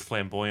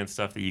flamboyant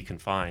stuff that you can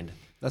find.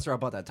 That's where I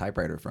bought that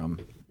typewriter from.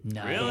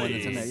 Nice. Really?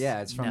 It's in there.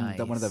 Yeah, it's from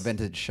one of the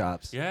vintage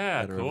shops.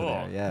 Yeah, that are over cool.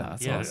 there. Yeah,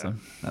 That's Yeah.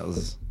 awesome. that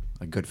was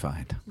a good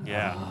find.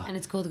 Yeah. And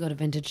it's cool to go to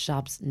vintage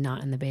shops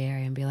not in the Bay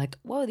Area and be like,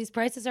 whoa, these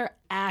prices are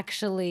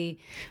actually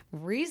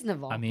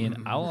reasonable. I mean,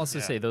 I'll also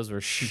Yeah. say those were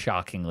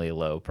shockingly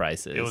low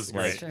prices. It was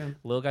Like, great. That's true.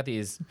 Lil got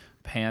these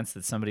pants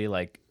that somebody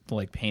like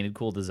painted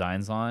cool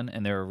designs on,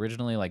 and they were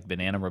originally like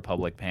Banana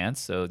Republic pants.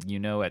 So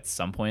at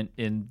some point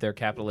in their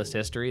capitalist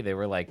history, they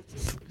were like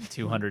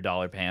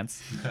 $200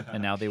 pants,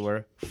 and now they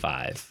were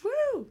 $5.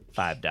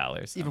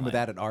 $5. Even I'm with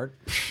like, added art.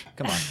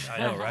 Come on. I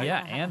know, right?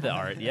 Yeah, and the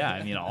art. Yeah,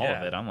 I mean all of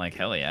Yeah. it. I'm like,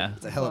 hell yeah.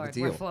 It's a hell of a Floored.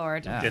 We're deal.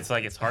 floored. Yeah. It's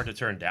like it's hard to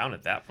turn down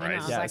at that I know. I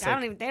price. was Yeah, like, it's I don't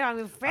like- even. They don't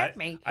even fit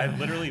me. I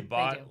literally do.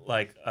 bought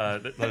like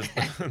those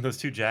those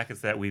 2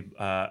 jackets that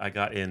I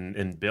got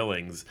in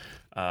Billings.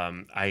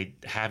 I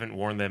haven't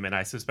worn them, and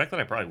I suspect that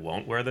I probably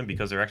won't wear them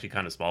because they're actually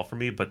kind of small for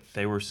me. But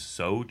they were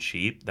so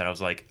cheap that I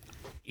was like,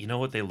 you know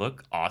what? They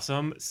look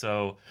awesome.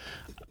 So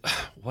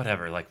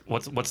whatever. Like,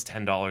 what's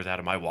 $10 out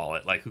of my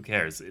wallet? Like, who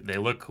cares? They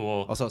look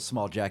cool. Also, a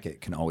small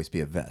jacket can always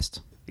be a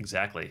vest.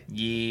 Exactly.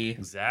 Yeah.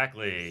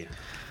 Exactly.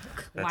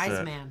 That's Wise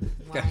it. man.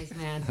 Wise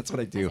man. That's what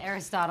I do. As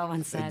Aristotle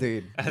once said.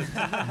 Dude.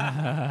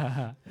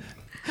 I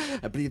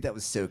believe that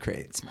was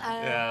Socrates.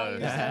 Yeah. You're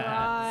so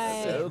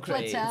right.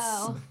 Socrates.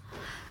 Plato.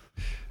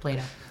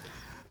 Plato.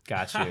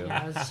 Got you.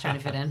 I was just trying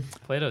to fit in.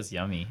 Plato's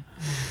yummy.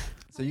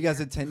 So you guys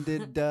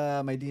attended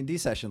my D&D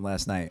session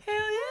last night. Hell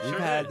yeah. You've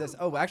had this.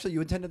 Oh, actually,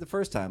 you attended the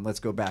first time. Let's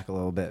go back a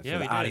little bit Yeah, for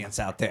we the did. audience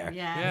out there.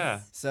 Yes. Yeah.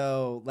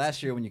 So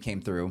last year when you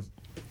came through,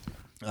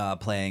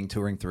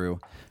 touring through,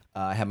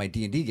 I had my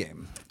D&D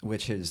game,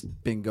 which has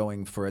been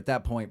going for, at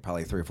that point,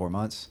 probably 3 or 4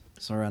 months,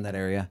 somewhere around that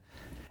area.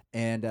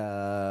 And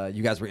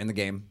you guys were in the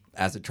game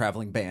as a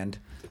traveling band.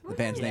 The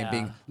band's name Yeah.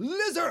 being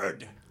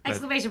Lizard!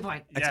 Exclamation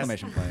point.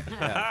 Exclamation point.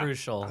 Yeah.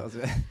 Crucial.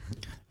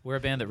 We're a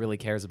band that really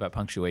cares about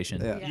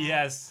punctuation. Yeah.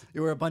 Yes.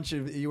 You were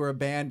a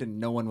band and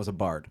no one was a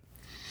bard.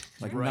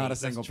 Like not a That's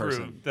single true.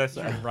 person. That's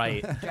true.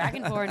 Right.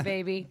 Dragonborn,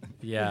 baby.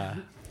 Yeah.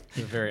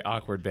 We're a very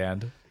awkward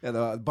band. Yeah,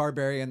 the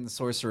barbarian, the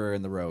sorcerer,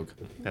 and the rogue.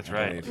 That's I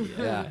right. believe.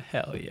 Yeah.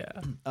 Hell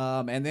yeah.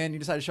 And then you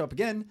decided to show up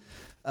again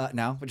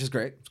now, which is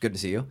great. It's good to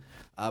see you.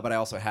 But I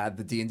also had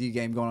the D&D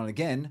game going on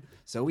again.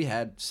 So we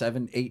had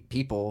 7, 8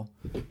 people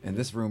in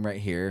this room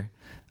right here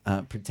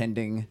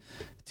pretending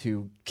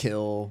to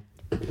kill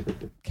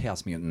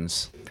chaos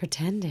mutants.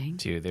 Pretending.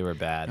 Dude, they were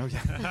bad.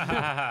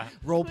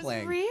 Role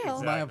playing.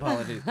 real. My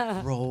apologies.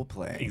 Role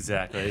playing.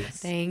 Exactly.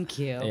 Thank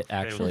you. It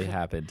actually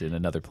happened in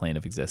another plane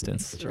of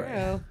existence.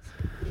 True.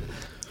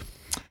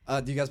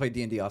 Do you guys play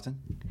D&D often?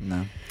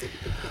 No.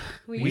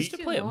 We used to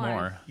play it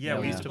more. Yeah,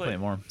 we used to play it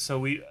more. So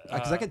we.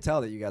 Because I could tell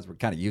that you guys were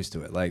kind of used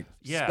to it, like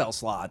Yeah. spell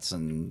slots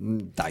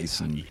and dice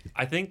and.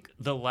 I think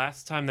the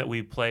last time that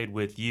we played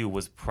with you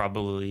was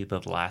probably the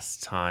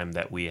last time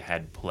that we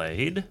had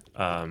played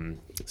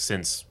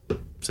since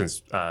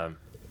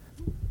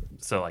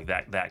so like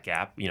that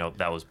gap, you know,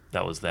 that was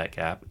that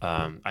gap.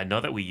 I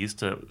know that we used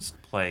to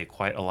play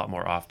quite a lot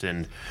more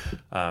often.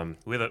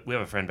 We have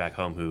a friend back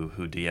home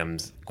who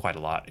DMs quite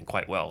a lot and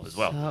quite well as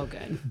well. Oh,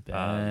 good.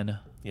 Ben.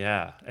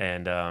 Yeah,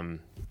 and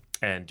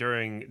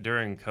during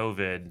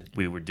COVID,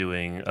 we were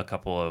doing a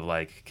couple of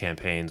like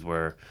campaigns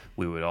where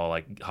we would all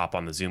like hop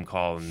on the Zoom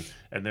call,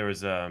 and there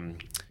was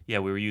we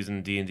were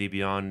using D&D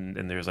Beyond,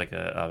 and there's like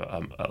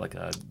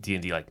a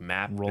D&D like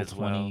map Roll as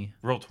well. 20.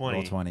 Roll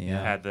 20. Roll20,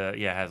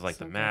 yeah. Has like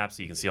the map,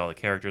 so you can see all the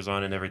characters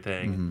on it and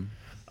everything.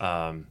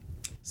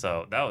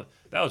 So that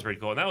was pretty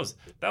cool, and that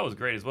was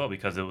great as well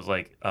because it was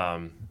like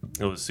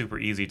it was super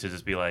easy to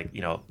just be like,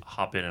 you know,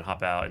 hop in and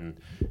hop out, and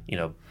you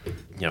know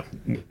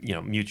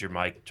mute your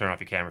mic, turn off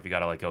your camera if you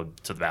gotta like go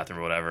to the bathroom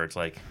or whatever. It's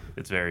like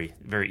it's very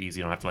very easy.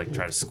 You don't have to like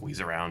try to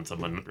squeeze around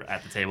someone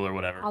at the table or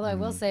whatever. Although I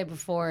will say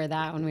before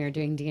that, when we were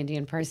doing D&D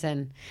in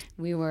person,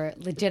 we were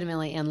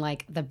legitimately in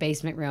like the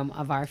basement room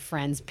of our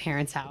friend's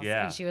parents' house.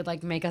 Yeah. And she would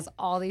like make us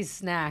all these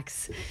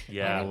snacks.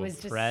 Yeah. And it was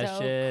just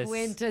Precious. so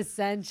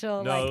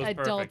quintessential, No, it was like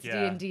perfect, adults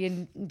yeah.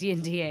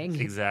 D&Ding.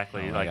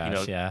 Exactly. Oh my like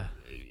gosh, you know,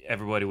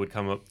 everybody would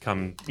come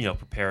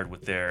prepared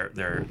with their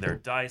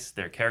dice,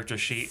 their character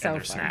sheet, So and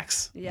their fun.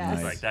 snacks. Yes.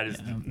 It's like that is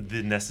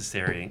the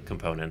necessary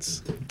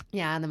components.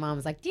 Yeah, and the mom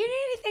was like, "Do you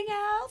need anything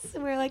else?"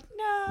 And we were like,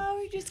 "No,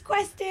 we're just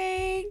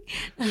questing."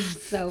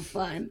 So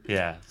fun.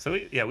 Yeah. So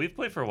we've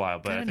played for a while,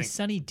 but Got I any think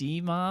Sunny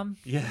D, Mom?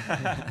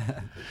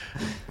 yeah.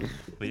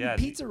 But yeah,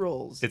 Pizza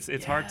rolls.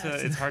 it's hard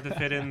to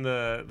fit in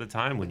the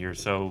time when you're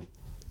so,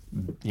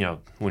 you know,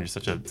 when you're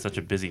such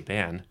a busy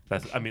band.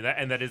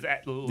 That is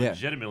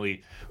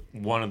legitimately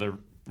one of the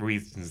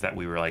reasons that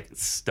we were like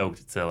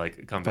stoked to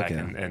like come back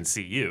yeah. and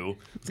see you.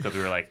 It's because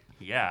we were like,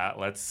 yeah,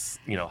 let's,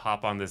 you know,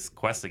 hop on this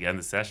quest again,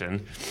 this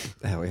session.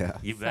 Hell yeah.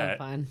 You So bet.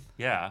 fun.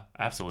 Yeah,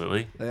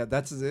 absolutely.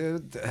 That's a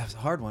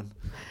hard one.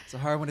 It's a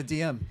hard one to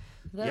DM.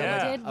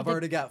 Yeah. I've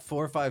already got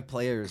 4 or 5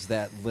 players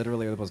that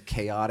literally are the most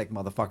chaotic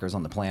motherfuckers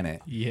on the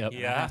planet. Yep.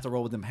 Yeah. I have to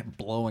roll with them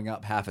blowing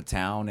up half a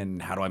town,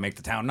 and how do I make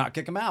the town not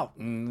kick them out,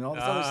 and all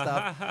this other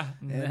stuff.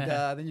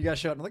 And then you guys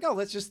show up and like, oh,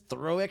 let's just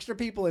throw extra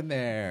people in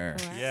there.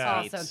 Yeah.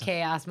 Also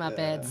Chaos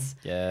Muppets.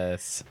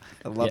 Yes.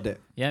 I loved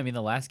it. Yeah, I mean,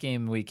 the last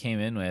game we came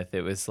in with,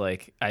 it was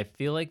like, I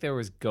feel like there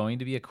was going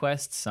to be a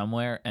quest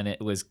somewhere, and it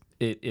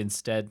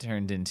instead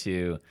turned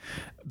into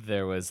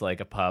there was like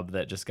a pub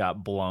that just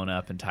got blown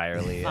up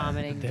entirely.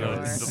 Vomiting There door.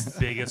 was- The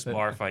biggest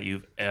bar fight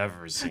you've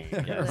ever seen.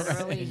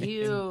 Literally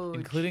huge.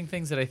 including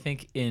things that I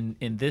think in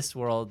this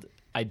world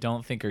I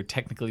don't think are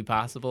technically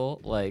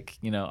possible. Like,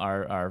 you know,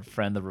 our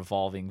friend, the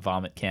revolving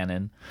vomit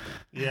cannon.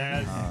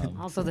 Yes.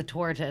 Also, the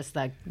tortoise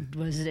that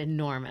was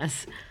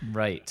enormous.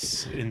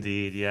 Right.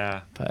 Indeed.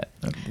 Yeah. But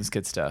it's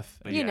good stuff.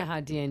 But You yeah. know how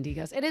D&D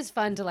goes. It is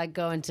fun to like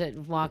go into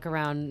walk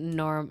around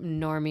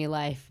normie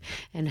life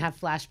and have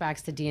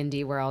flashbacks to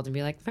D&D world and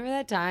be like, remember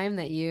that time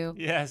that you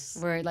Yes.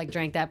 were like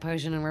drank that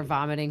potion and were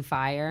vomiting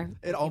fire?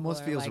 It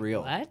almost People are feels like,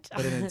 real, What?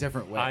 but in a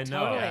different way. I know.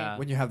 Totally. Yeah.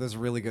 When you have those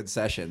really good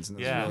sessions and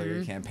those Yeah. really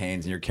good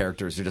campaigns and your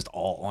characters are just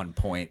all on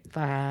point,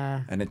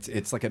 and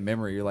it's like a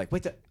memory. You're like,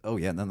 wait, oh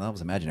yeah, no, that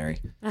was imaginary.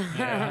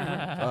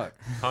 Fuck.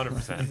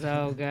 100%.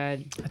 So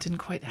good. That didn't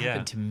quite happen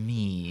Yeah. to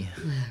me.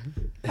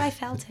 I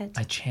felt it.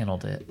 I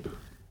channeled it.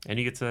 And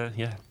you get to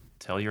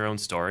tell your own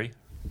story.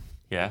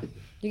 Yeah.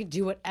 You can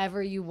do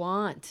whatever you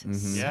want.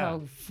 So Yeah.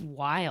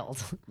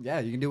 wild. Yeah,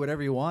 you can do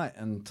whatever you want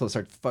until it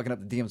starts fucking up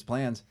the DM's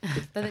plans.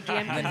 Then the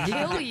DM can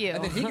kill you.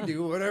 And then he can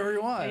do whatever he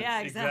wants.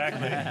 Yeah,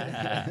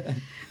 exactly.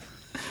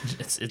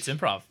 It's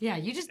improv. Yeah,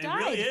 you just It died.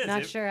 really is.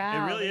 Not sure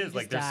how. It really but you is.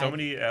 Like just there's so died.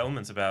 many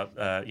elements about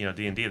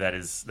D&D that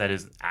is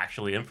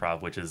actually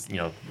improv, which is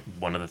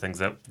one of the things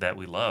that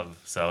we love.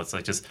 So it's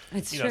like just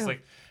It's it's true.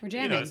 like We're it's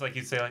jamming. like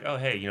you'd say like, oh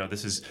hey,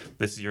 this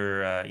is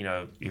your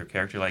your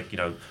character, like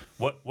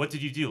what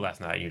did you do last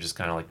night? And you're just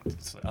kind of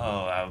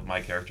like, my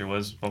character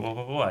was blah blah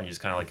blah blah. And you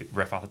just kind of like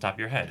riff off the top of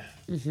your head.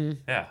 Mm-hmm.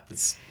 Yeah,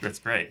 that's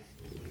great.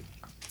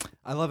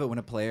 I love it when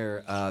a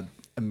player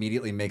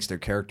immediately makes their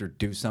character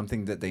do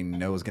something that they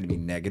know is going to be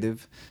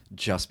negative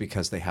just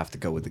because they have to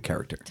go with the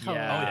character. Totally.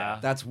 Yeah.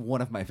 That's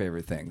one of my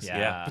favorite things.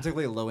 Yeah.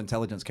 Particularly low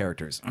intelligence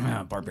characters.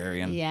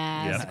 Barbarian.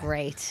 Yeah, Yeah. it's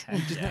great. You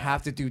just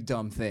have to do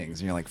dumb things.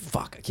 And you're like,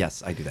 fuck,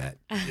 yes, I do that.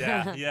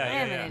 Yeah, yeah, I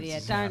am yeah. an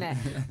idiot, darn it.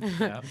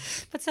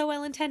 But so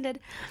well intended.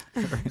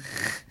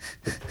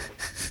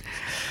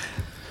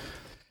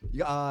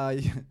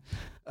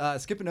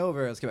 Skipping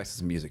over, let's get back to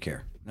some music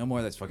here. No more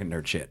of this fucking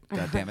nerd shit.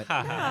 God damn it.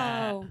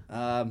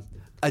 Oh.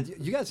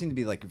 You guys seem to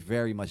be like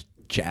very much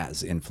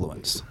jazz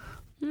influenced.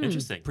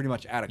 Interesting. Pretty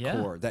much at a Yeah.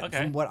 core. That Okay.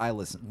 from what I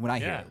listen, when I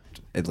hear Yeah. it,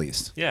 at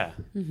least. Yeah.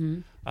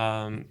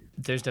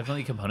 There's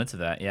definitely components of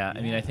that. Yeah.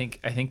 I mean, I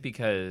think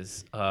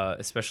because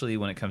especially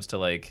when it comes to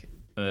like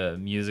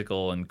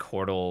musical and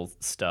chordal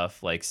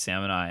stuff, like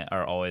Sam and I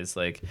are always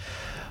like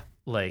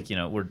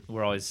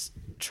we're always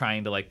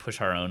trying to like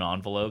push our own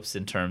envelopes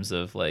in terms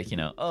of like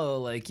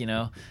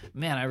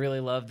man, I really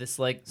love this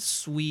like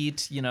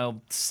sweet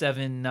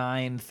 7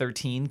 9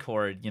 13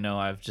 chord.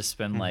 I've just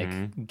been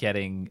like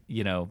getting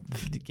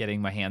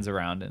my hands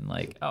around and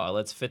like, oh,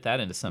 let's fit that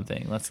into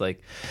something. Let's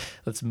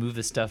move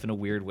this stuff in a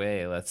weird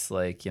way. Let's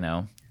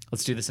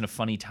let's do this in a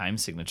funny time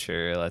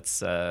signature.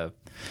 Let's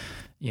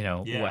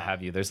what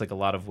have you. There's like a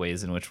lot of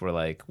ways in which we're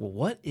like, well,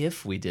 what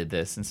if we did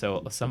this? And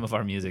so some of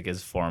our music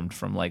is formed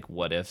from like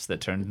what ifs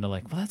that turned into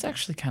like, well, that's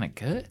actually kind of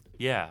good.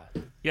 Yeah,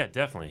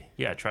 definitely.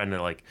 Yeah, trying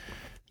to like,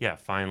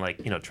 find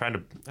like, trying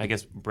to, I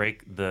guess,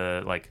 break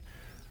the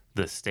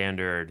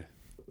standard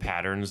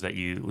patterns that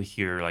you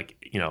hear like,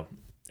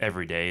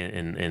 every day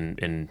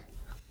in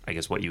I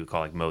guess what you would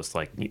call like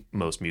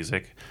most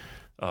music,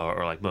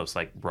 or like most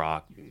like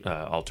rock,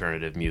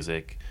 alternative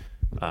music.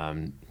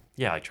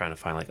 Like trying to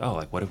find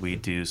like, what if we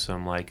do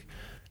some like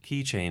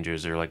key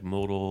changes or like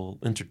modal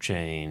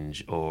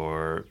interchange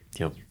or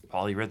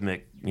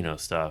polyrhythmic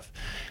stuff.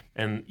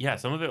 And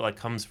some of it like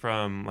comes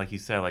from, like you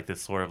said, like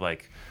this sort of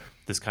like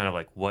this kind of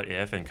like what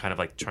if, and kind of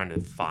like trying to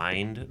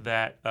find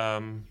that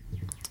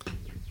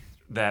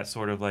that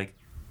sort of like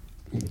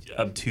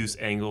obtuse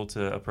angle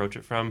to approach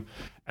it from.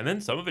 And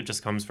then some of it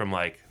just comes from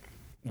like,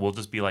 we'll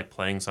just be like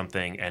playing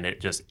something and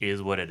it just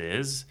is what it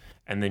is.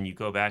 And then you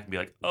go back and be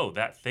like, oh,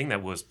 that thing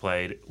that was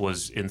played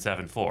was in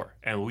 7/4,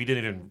 and we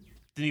didn't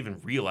even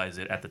realize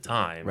it at the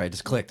time. Right,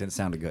 just clicked and it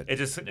sounded good.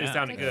 It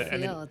sounded good,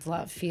 and then It's a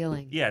lot of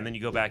feeling. and then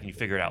you go back and you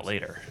figure it out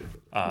later.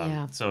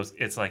 Yeah. So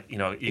it's like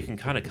you can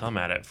kind of come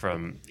at it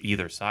from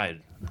either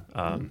side.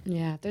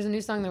 Yeah, there's a new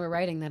song that we're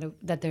writing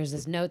that there's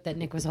this note that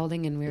Nick was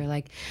holding, and we were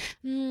like,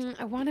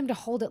 I want him to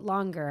hold it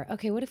longer.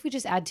 Okay, what if we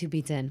just add 2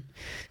 beats in?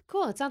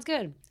 Cool, it sounds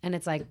good. And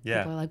it's like,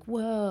 people are like,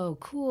 whoa,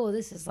 cool,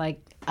 this is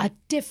like a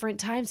different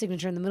time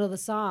signature in the middle of the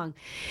song.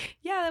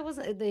 Yeah, that was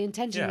the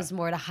intention was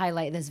more to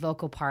highlight this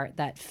vocal part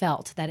that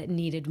felt that it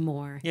needed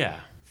more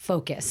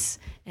focus.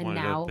 And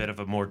Wanted now a bit of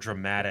a more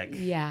dramatic,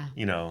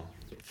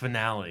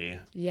 finale.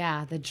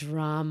 Yeah, the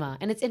drama.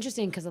 And it's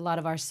interesting because a lot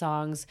of our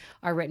songs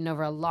are written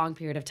over a long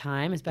period of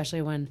time,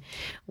 especially when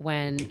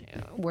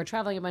we're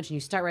traveling a bunch and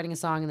you start writing a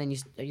song and then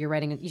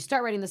you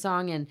start writing the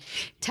song in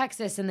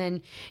Texas and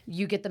then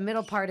you get the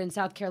middle part in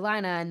South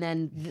Carolina and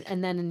then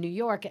in New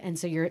York, and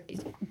so you're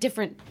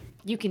different.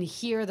 You can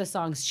hear the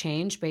songs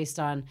change based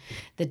on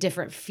the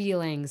different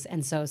feelings.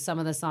 And so some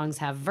of the songs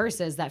have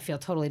verses that feel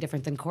totally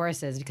different than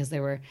choruses because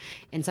they were,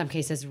 in some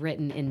cases,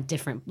 written in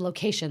different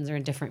locations or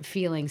in different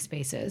feeling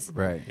spaces,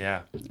 Right.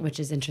 Yeah. which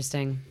is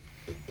interesting.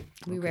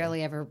 We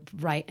rarely ever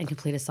write and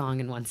complete a song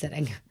in one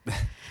sitting.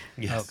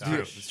 Yes, Oh,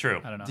 gosh. it's true.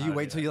 I don't know. Do how you to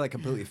wait till you like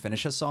completely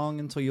finish a song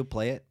until you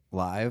play it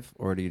live,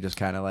 or do you just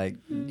kind of like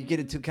you get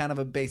into kind of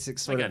a basic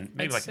sort Like of?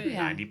 maybe like say-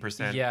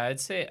 90%. Yeah,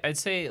 I'd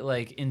say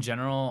like in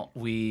general,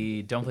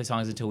 we don't play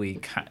songs until we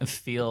kind of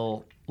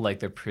feel like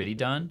they're pretty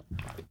done.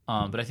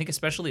 But I think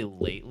especially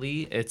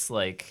lately, it's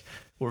like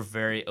we're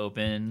very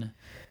open.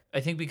 I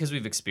think because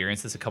we've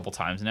experienced this a couple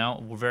times now,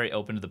 we're very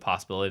open to the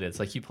possibility. It's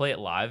like you play it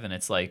live, and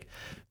it's like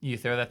you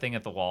throw that thing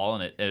at the wall,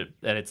 and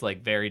it's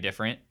like very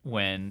different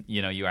when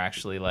you're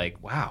actually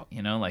like, wow,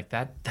 like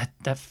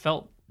that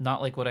felt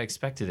not like what I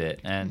expected it,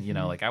 and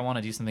like I want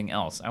to do something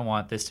else. I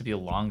want this to be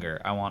longer.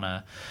 I want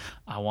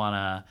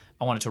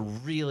it to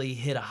really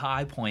hit a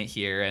high point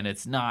here, and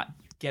it's not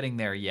getting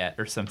there yet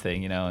or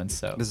something, and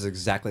so This is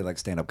exactly like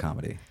stand-up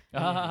comedy.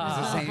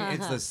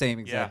 It's the same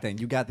exact Yeah. thing.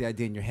 You got the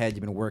idea in your head.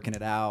 You've been working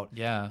it out.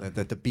 Yeah.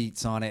 The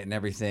beats on it and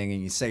everything,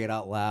 and you say it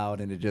out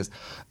loud, and it just.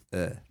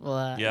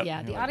 Well, Yep.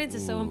 yeah, the audience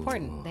is so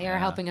important. They are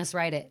helping us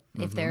write it.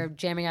 If they're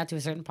jamming out to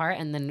a certain part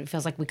and then it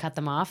feels like we cut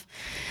them off,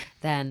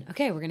 then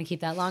okay, we're going to keep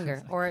that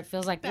longer. Or it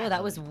feels like, oh,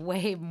 that was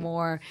way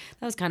more,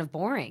 that was kind of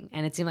boring.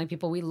 And it seemed like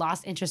we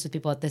lost interest with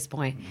people at this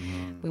point.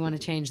 We want to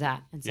change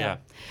that. And so Yeah.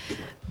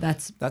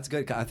 That's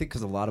good. I think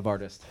because a lot of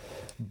artists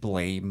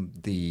blame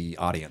the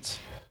audience.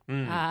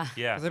 Yeah.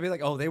 Because they'd be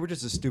like, "Oh, they were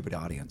just a stupid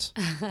audience.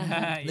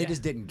 They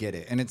just didn't get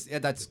it." And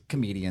that's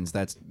comedians,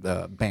 that's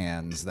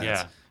bands, that's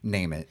Yeah.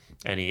 name it,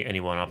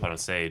 Anyone up on a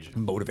stage.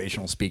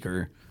 motivational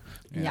speaker.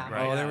 Yeah.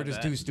 Oh, they Yeah, were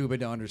just that. too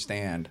stupid to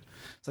understand.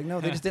 It's like, no,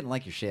 they just didn't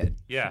like your shit.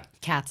 Yeah.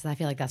 Cats, I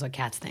feel like that's what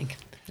cats think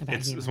about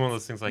It's humans. one of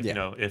those things like,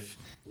 Yeah. if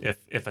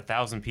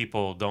 1,000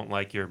 people don't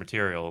like your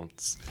material,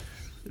 it's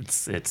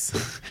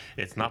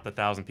not the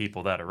 1,000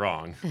 people that are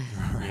wrong.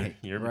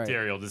 Your right.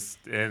 material just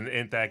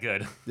ain't that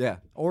good. Yeah,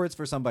 or it's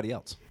for somebody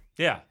else,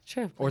 Yeah.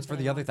 True. or it's for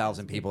the other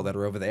 1,000 people that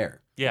are over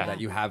there. Yeah.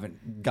 that you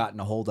haven't gotten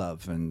a hold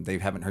of, and they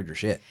haven't heard your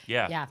shit.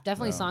 Yeah. Yeah,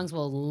 definitely songs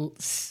will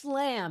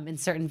slam in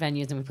certain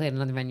venues and we played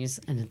in other venues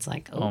and it's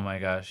like, Oh oh, my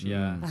gosh,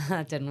 yeah.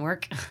 that didn't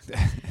work.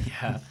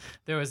 Yeah,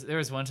 there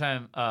was one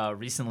time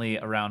recently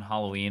around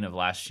Halloween of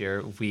last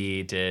year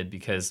we did,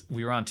 because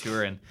we were on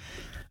tour and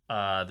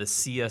the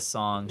Sia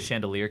song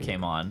Chandelier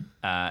came on,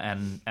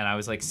 and I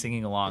was like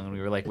singing along, and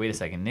we were like, wait a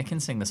second, Nick can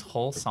sing this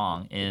whole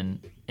song in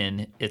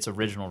its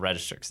original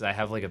register, because I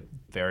have like a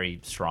very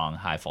strong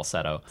high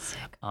falsetto,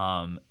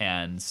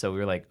 and so we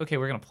were like, okay,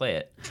 we're gonna play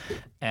it.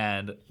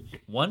 And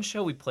one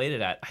show we played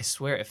it at, I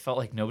swear it felt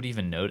like nobody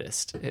even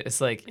noticed.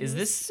 It's like, is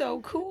this So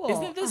cool.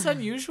 Isn't this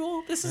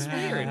unusual? This is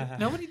weird.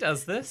 Nobody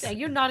does this.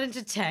 You're not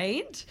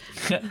entertained?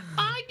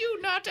 Are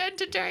you not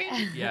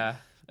entertained? Yeah.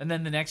 And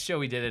then the next show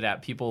we did it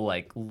at, people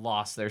like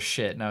lost their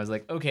shit, and I was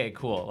like, okay,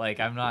 cool. Like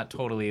I'm not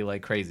totally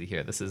like crazy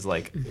here. This is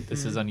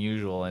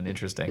unusual and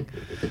interesting.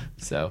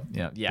 So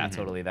yeah,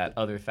 totally that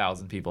other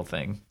 1,000 people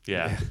thing.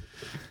 Yeah.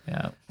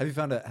 Yeah. Have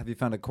you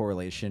found a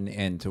correlation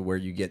into where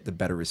you get the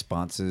better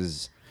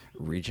responses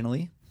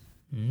regionally?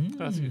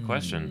 That's a good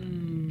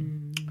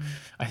question.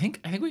 I think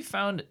we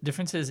found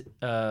differences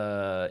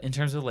in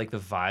terms of like the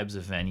vibes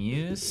of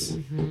venues.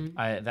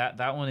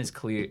 That one is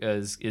clear,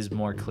 is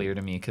more clear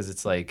to me, because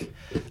it's like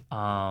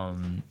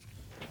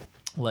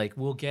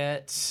we'll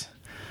get,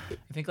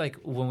 I think like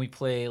when we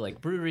play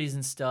like breweries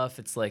and stuff,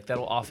 it's like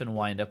that'll often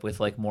wind up with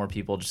like more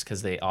people just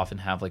because they often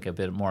have like a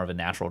bit more of a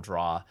natural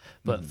draw.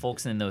 But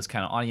folks in those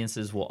kind of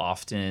audiences will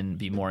often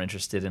be more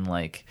interested in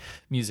like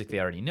music they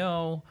already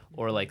know,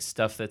 or like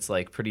stuff that's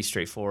like pretty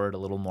straightforward, a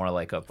little more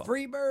like a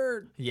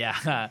Freebird.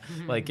 yeah,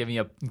 like give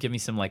me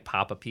some like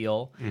pop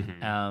appeal.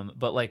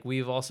 But like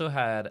we've also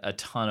had a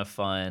ton of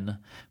fun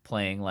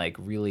playing like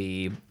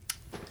really,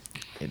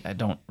 I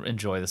don't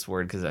enjoy this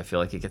word because I feel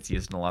like it gets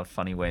used in a lot of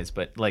funny ways,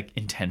 but like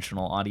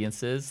intentional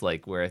audiences,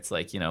 like where it's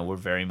like, we're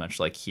very much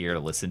like here to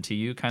listen to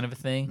you kind of a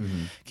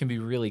thing, can be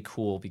really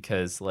cool,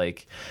 because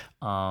like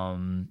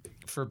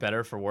for better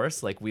or for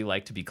worse, like we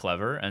like to be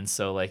clever, and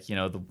so like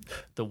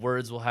the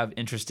words will have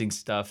interesting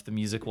stuff, the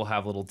music will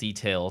have little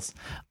details,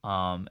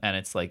 and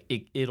it's like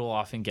it'll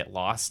often get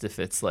lost if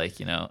it's like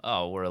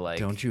we're like,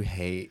 Don't you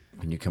hate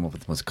when you come up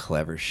with the most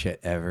clever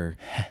shit ever?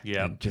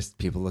 Yeah. And just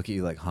people look at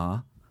you like, huh?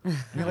 And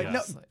you're like,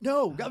 Yes.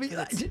 no. I mean,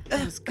 it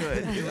was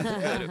good,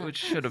 it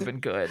should have been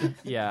good.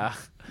 Yeah.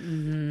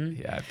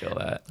 Yeah, I feel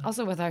that.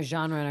 Also, with our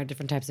genre and our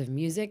different types of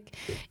music,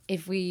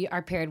 if we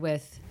are paired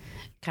with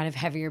kind of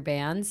heavier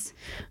bands,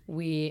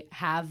 we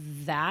have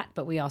that,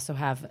 but we also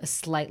have a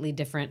slightly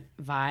different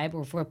vibe.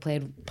 Or if we're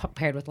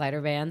paired with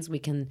lighter bands, we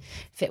can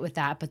fit with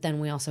that, but then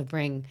we also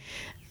bring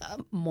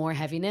more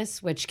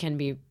heaviness, which can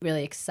be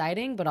really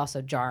exciting, but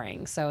also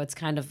jarring. So it's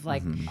kind of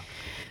like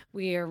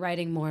we are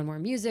writing more and more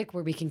music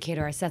where we can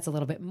cater our sets a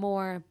little bit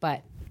more,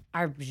 but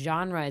our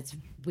genre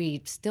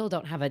we still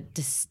don't have a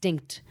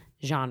distinct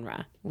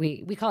genre.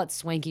 We call it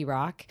swanky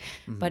rock,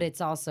 but it's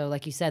also,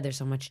 like you said, there's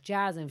so much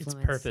jazz influence.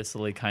 It's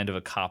purposely kind of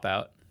a cop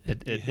out.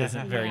 It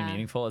isn't very Yeah.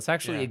 meaningful. It's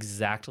actually Yeah.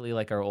 exactly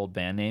like our old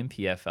band name,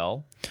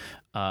 PFL,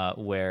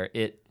 where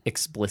it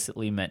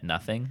explicitly meant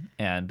nothing.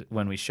 And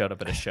when we showed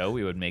up at a show,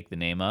 we would make the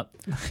name up.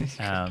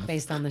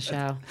 Based on the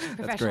show.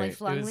 Professionally great.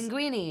 flung It was-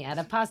 linguine at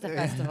a pasta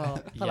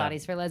festival.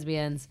 Pilates for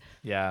lesbians.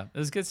 Yeah, it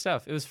was good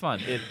stuff. It was fun.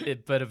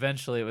 But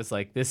eventually it was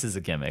like, this is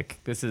a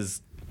gimmick. This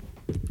is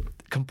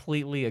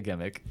completely a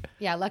gimmick.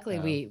 Yeah, luckily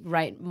we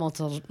write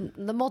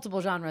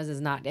multiple genres is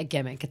not a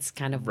gimmick. It's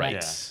kind of Right.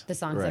 what Yeah. the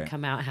songs Right. that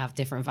come out have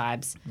different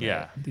vibes.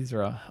 Yeah. These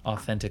are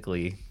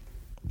authentically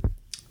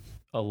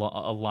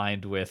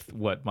aligned with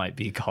what might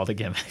be called a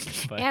gimmick.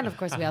 But And of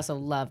course, we also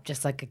love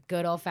just like a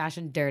good old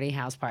fashioned dirty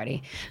house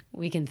party.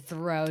 We can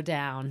throw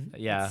down.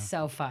 Yeah. It's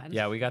so fun.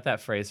 yeah, we got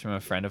that phrase from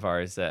a friend of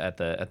ours at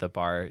the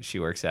bar she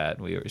works at.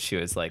 She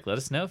was like, "Let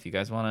us know if you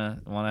guys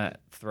want to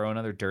throw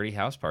another dirty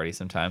house party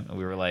sometime." And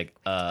we were like,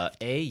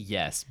 A,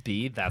 yes.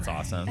 B, that's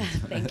awesome.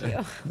 Thank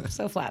you. I'm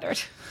so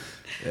flattered.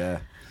 Yeah.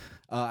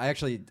 I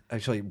actually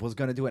was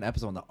going to do an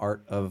episode on the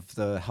art of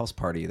the house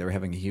party. They were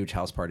having a huge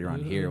house party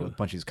around here with a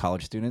bunch of these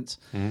college students,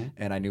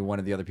 and I knew one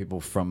of the other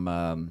people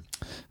from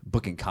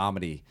booking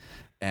comedy,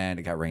 and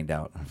it got rained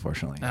out,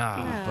 unfortunately.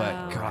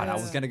 But God, I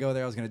was going to go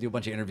there. I was going to do a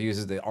bunch of interviews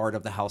of the art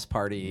of the house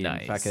party.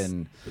 Nice.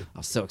 And I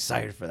was so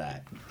excited for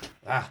that.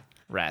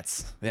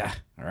 Rats. Yeah.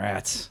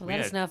 Rats.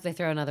 Let us had- know if they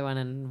throw another one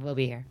and we'll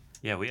be here.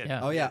 Yeah, we had. Yeah.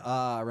 Oh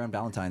yeah, around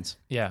Valentine's.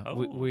 Yeah,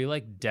 we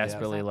like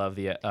desperately love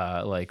the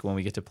like when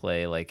we get to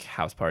play like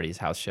house parties,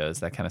 house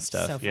shows, that kind of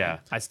stuff. So fun. Yeah.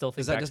 I still think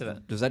Does that back just to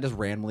that. does that just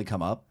randomly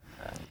come up?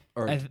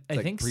 Or I it's,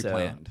 like, think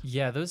pre-planned? so.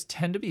 Yeah, those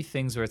tend to be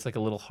things where it's like a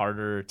little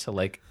harder to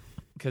like,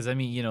 because I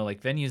mean, you know,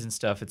 like venues and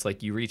stuff. It's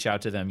like you reach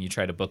out to them, you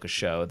try to book a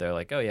show. They're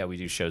like, oh yeah, we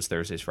do shows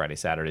Thursdays, Fridays,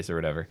 Saturdays, or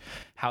whatever.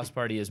 House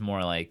party is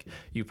more like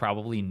you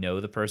probably know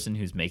the person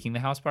who's making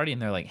the house party,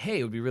 and they're like, hey,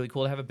 it would be really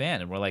cool to have a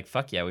band, and we're like,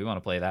 fuck yeah, we want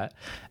to play that.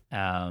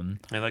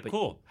 They're like,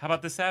 cool. How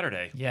about this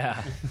Saturday? Yeah.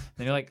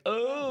 And you're like,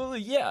 oh,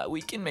 yeah, we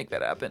can make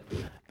that happen.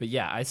 But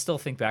yeah, I still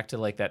think back to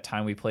like that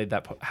time we played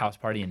that house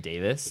party in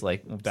Davis,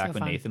 like back So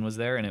when fun. Nathan was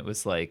there, and it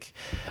was like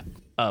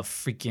a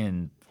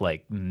freaking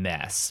like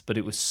mess, but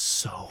it was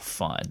so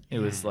fun. It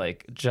was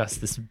like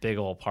just this big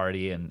old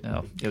party, and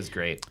it was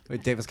great.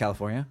 Wait, Davis,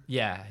 California.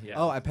 Yeah. Yeah.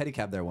 Oh, I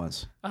pedicab there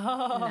once.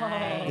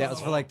 Nice. Yeah, it was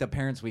for like the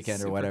parents' weekend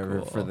Super or whatever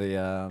cool. for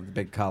the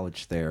big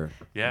college there.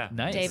 Yeah.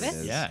 Nice.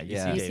 Davis? Yeah. UC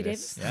Yeah. UC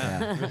Davis. Davis?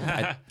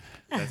 Yeah.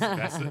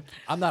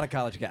 I'm not a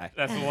college guy.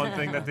 That's the one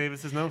thing that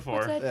Davis is known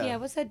for.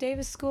 What's that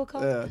Davis school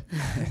called?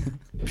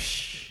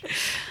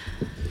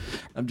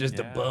 I'm just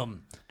a Yeah.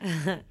 bum.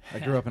 I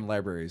grew up in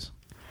libraries.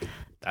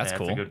 That's Yeah,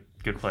 cool. It's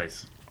a good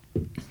place.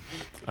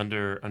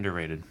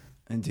 Underrated.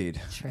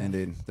 Indeed. True.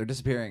 Indeed. They're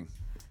disappearing.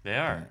 They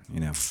are. You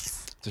know,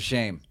 it's a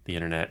shame. The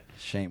internet.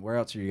 Shame. Where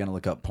else are you going to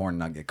look up porn and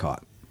not get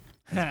caught?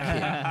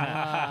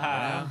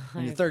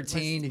 When you're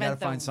 13, you got to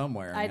find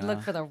somewhere. I'd you look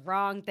know? for the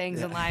wrong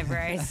things in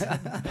libraries.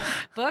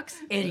 Books,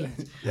 idiot.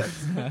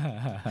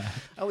 I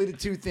only did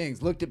two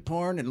things: looked at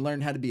porn and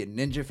learned how to be a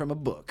ninja from a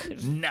book.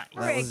 Nice.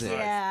 That was it.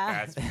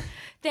 Yeah. That's,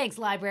 Thanks,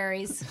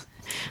 libraries.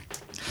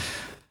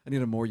 I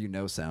need a more you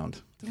know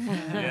sound.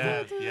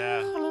 yeah. Get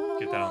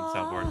that on the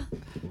soundboard.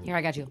 Here,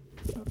 I got you.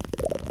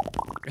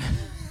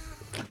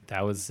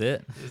 That was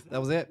it.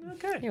 That was it.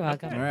 Okay. You're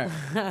welcome. All right.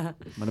 I'm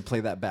gonna play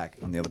that back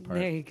on the other part.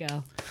 There you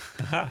go.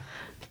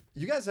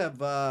 You guys have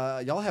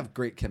y'all have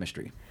great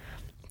chemistry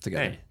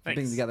together. Hey, Being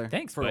thanks. together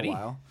Thanks, for buddy. a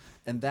while,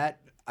 and that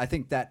I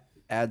think that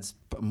adds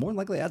more than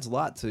likely adds a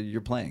lot to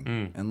your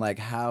playing and like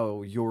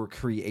how you're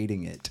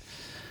creating it.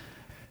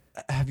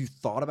 Have you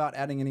thought about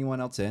adding anyone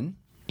else in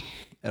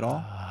at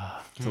all?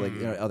 To like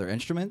other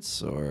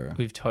instruments, or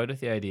We've toyed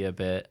with the idea a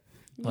bit,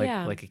 like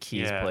Yeah. like a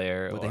keys Yeah.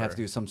 player. would they have to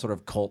do some sort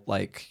of cult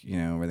like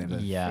where they have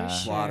to Yeah. For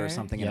slot or sure.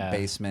 something in Yeah. a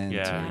basement?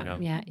 Yeah. or- You know.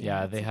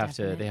 Yeah, it's they a have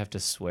to. They definite- have to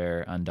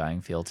swear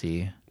undying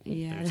fealty.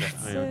 Yeah, There's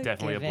that's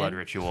definitely a given. blood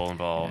ritual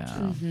involved.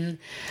 Yeah.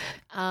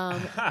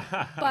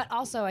 But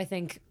also, I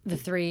think the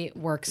three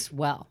works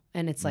well,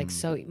 and it's like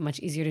so much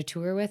easier to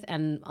tour with.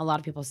 And a lot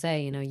of people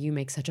say, you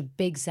make such a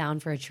big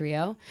sound for a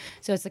trio.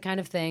 So it's the kind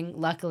of thing,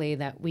 luckily,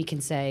 that we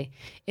can say,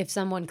 if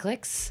someone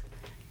clicks,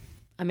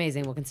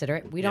 amazing, we'll consider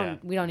it. We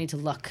don't need to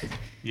look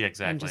Yeah,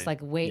 exactly. and just like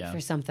wait Yeah. for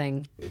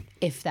something,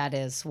 if that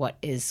is what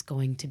is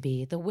going to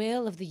be the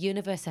will of the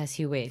universe, as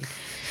you wait,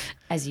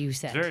 as you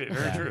said. very,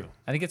 very true.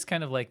 I think it's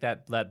kind of like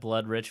that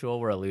blood ritual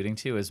we're alluding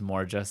to is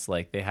more just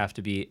like they have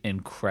to be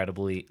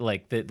incredibly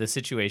like the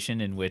situation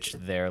in which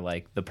they're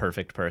like the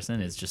perfect person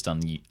is just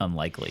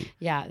unlikely.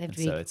 Yeah, they have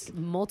to so be it's-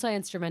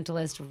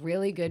 multi-instrumentalist,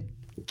 really good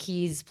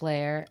keys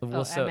player.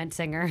 Well, I meant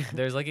singer.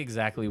 There's like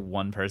exactly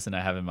one person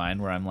I have in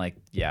mind where I'm like,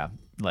 yeah,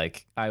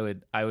 like I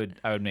would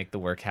make the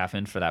work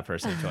happen for that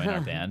person to join our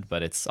band,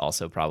 but it's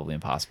also probably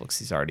impossible because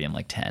he's already in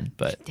like 10.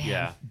 But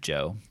Yeah.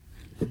 Joe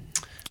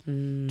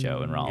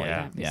and Raleigh, Yeah.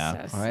 That'd be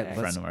yeah, so All right, sick.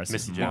 friend of ours,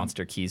 Missy Joe.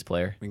 monster keys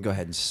player. We can go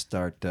ahead and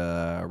start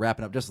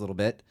wrapping up just a little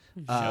bit.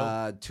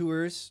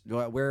 Tours.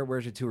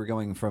 Where's your tour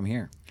going from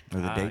here? Or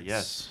the dates?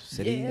 yes.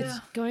 City? It's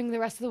going the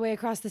rest of the way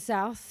across the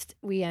south.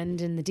 We end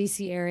in the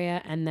DC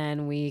area, and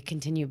then we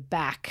continue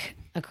back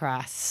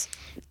across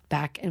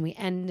back, and we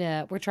end.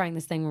 We're trying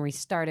this thing where we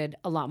started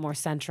a lot more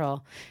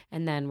central,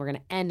 and then we're gonna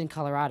end in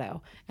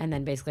Colorado, and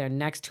then basically our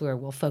next tour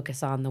will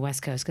focus on the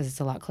West Coast because it's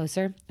a lot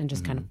closer, and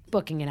just kind of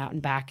booking it out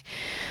and back.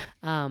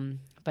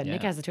 But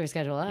Nick has the tour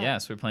schedule up. Yeah,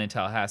 so we're playing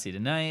Tallahassee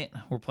tonight.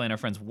 We're playing our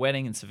friend's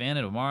wedding in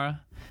Savannah tomorrow.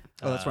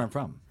 Oh, that's where I'm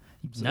from.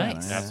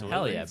 Nice. yeah. Absolutely.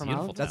 Hell yeah, From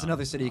beautiful Olive? That's town.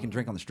 another city you can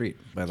drink on the street,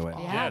 by the way.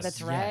 Yeah, Yes,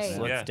 that's right. yes.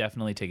 Let's Yeah.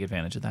 definitely take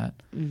advantage of that.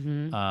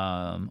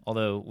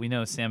 Although we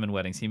know Salmon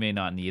Weddings, he may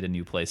not need a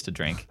new place to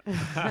drink.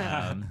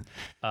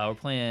 We're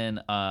playing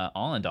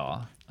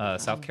Allendale,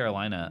 South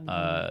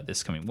Carolina,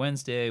 this coming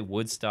Wednesday.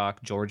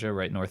 Woodstock, Georgia,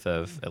 right north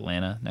of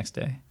Atlanta next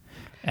day.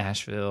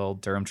 Asheville,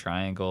 Durham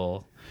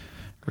Triangle,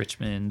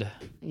 Richmond.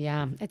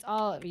 Yeah, it's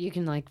all you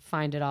can like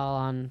find it all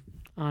on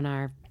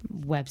our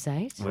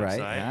website. Right,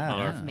 Website, yeah.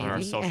 on our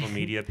Maybe. social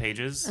media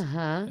pages.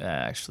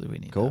 Actually, we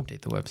need Cool. to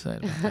update the website.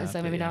 about that, So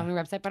but maybe yeah. not on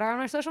our website, but on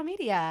our social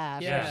media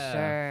Yeah. for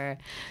sure.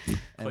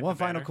 And Click one the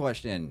final banner.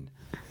 question.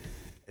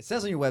 It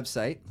says on your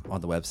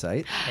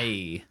website,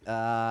 Hey.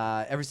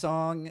 every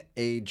song,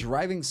 a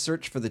driving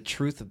search for the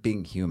truth of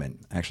being human.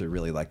 I actually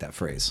really like that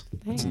phrase.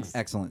 It's an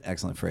Thanks.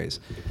 excellent phrase.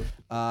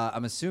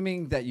 I'm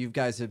assuming that you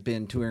guys have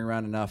been touring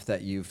around enough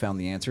that you found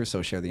the answer,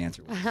 so share the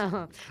answer with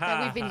us.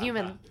 That we've been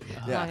human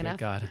long enough.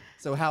 God.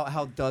 So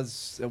how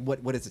does,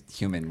 what is it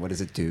human? What does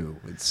it do?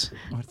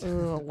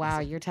 Ooh, wow,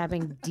 you're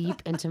tapping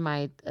deep into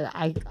my.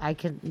 I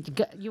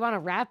could. You want to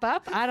wrap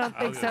up? I don't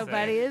think was so, gonna say.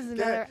 buddy. Is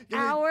another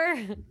hour?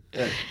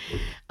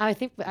 I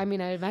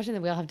imagine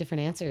that we all have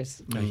different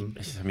answers.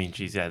 I mean,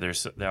 geez, yeah.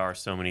 There are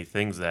so many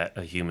things that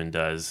a human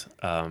does.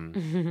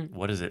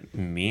 What does it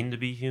mean to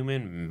be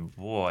human?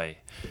 Boy,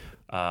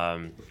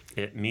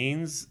 it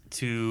means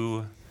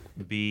to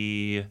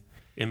be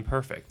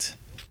imperfect,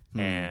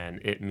 and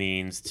it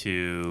means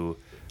to,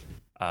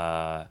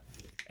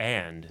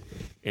 and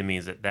it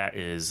means that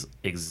is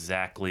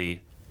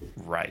exactly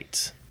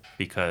right,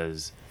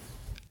 because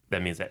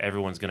that means that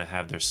everyone's going to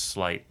have their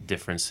slight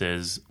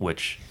differences,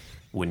 which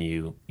when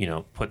you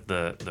put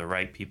the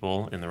right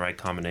people in the right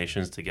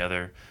combinations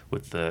together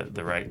with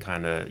the right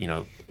kind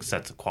of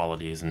sets of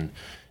qualities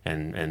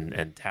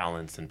and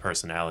talents and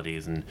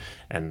personalities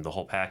and the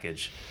whole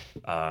package,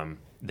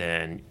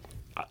 then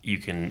you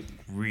can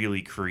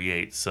really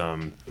create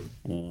some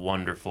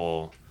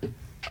wonderful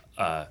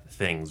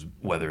things,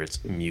 whether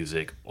it's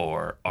music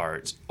or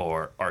art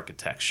or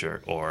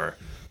architecture or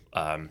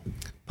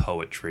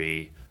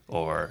poetry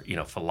or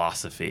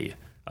philosophy.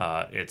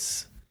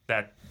 It's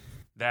that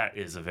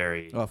is a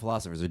very Well,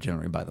 philosophers are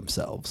generally by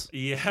themselves.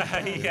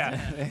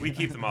 yeah. We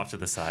keep them off to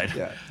the side.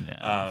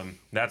 Yeah.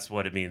 That's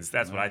what it means.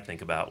 That's what I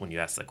think about when you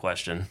ask the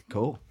question.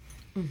 Cool.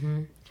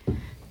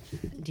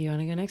 Do you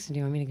want to go next, or do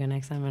you want me to go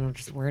next time? I don't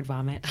just word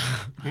vomit.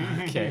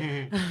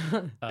 Okay.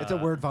 It's a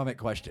word vomit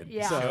question.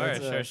 Yeah. So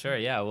it's, Sure.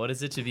 Yeah. What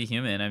is it to be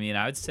human? I mean,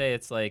 I would say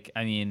it's like,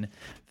 the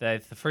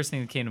first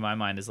thing that came to my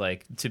mind is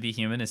like, to be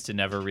human is to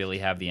never really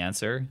have the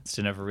answer. It's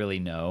to never really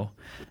know.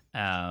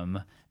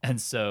 And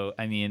so,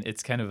 I mean,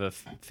 it's kind of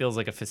feels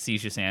like a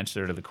facetious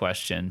answer to the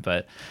question,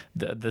 but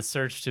the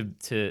search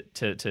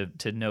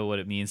to know what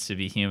it means to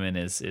be human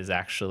is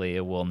actually,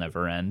 it will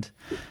never end,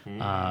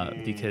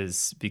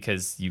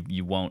 because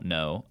you won't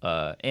know,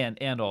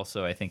 and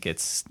also I think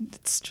it's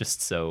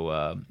just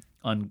so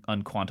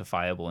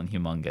unquantifiable and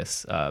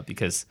humongous,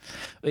 because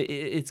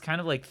it's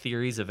kind of like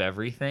theories of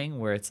everything,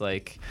 where it's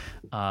like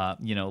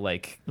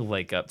like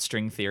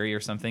string theory or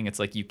something. It's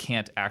like you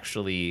can't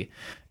actually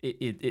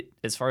it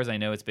as far as I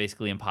know, it's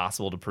basically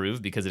impossible to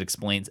prove, because it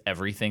explains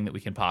everything that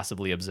we can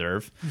possibly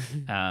observe.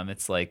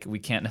 It's like we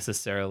can't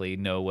necessarily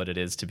know what it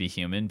is to be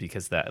human,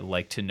 because that,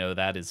 like, to know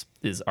that is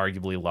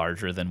arguably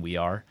larger than we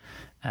are.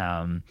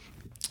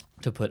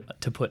 To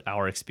put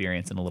our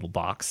experience in a little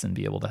box and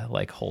be able to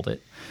like hold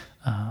it.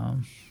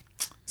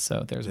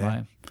 So there's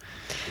my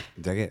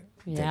dig it.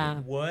 Yeah.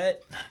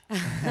 what?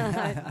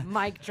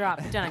 Mic drop.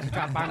 Don't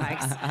drop our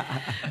mics.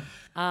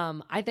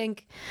 I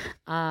think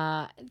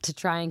to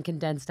try and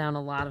condense down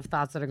a lot of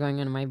thoughts that are going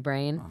on in my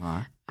brain,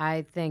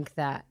 I think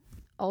that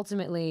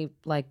ultimately,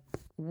 like,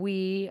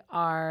 we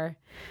are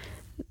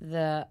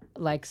the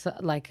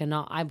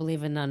I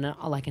believe in an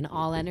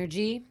all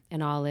energy,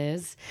 and all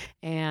is,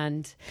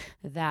 and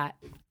that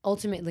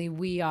ultimately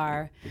we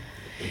are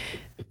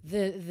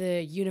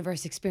the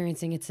universe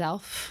experiencing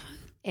itself.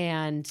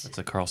 And That's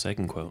a Carl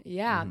Sagan quote.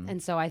 yeah,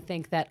 and so I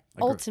think that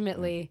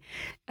ultimately,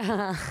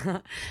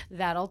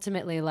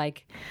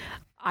 like,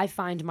 I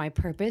find my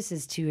purpose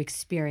is to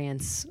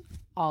experience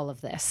all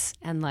of this,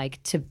 and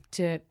like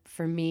to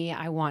for me,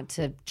 I want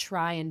to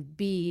try and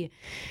be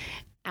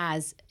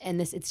and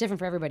this, it's different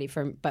for everybody,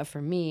 but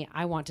for me,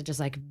 I want to just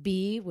like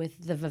be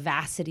with the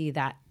vivacity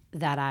that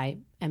I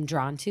am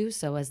drawn to.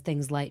 So as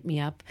things light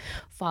me up,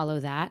 follow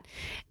that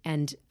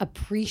and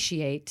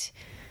appreciate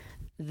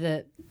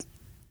that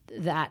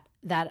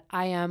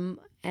I am,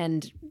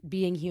 and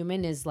being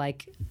human is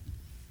like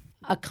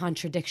a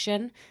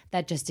contradiction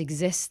that just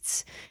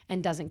exists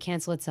and doesn't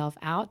cancel itself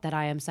out, that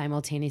I am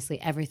simultaneously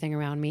everything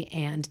around me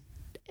and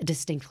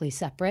distinctly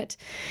separate,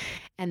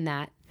 and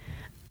that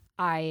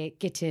I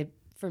get to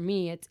for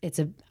me,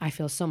 I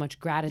feel so much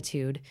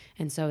gratitude,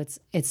 and so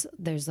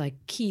there's like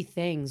key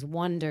things: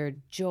 wonder,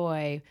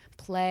 joy,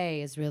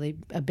 play is really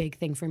a big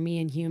thing for me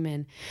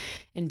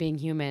in being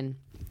human,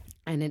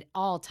 and it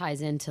all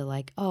ties into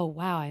like, oh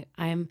wow,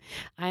 I'm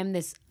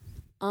this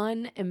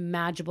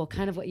unimaginable,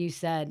 kind of what you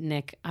said,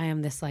 Nick. I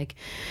am this like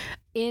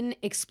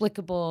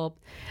inexplicable,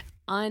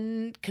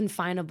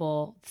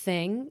 unconfinable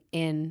thing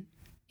in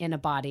a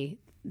body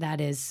that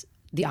is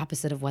the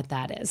opposite of what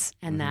that is,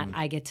 and that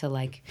I get to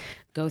like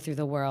go through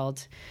the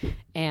world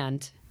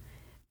and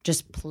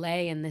just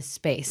play in this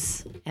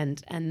space,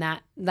 and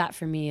that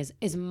for me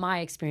is my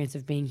experience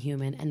of being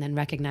human, and then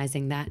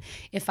recognizing that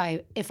if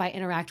I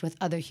interact with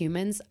other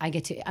humans, I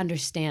get to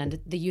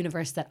understand the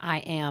universe that I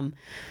am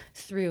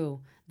through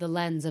the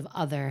lens of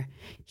other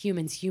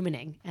humans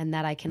humaning, and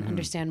that I can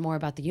understand more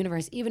about the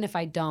universe, even if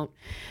I don't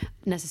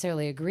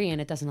necessarily agree and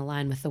it doesn't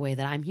align with the way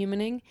that I'm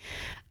humaning.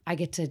 I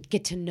get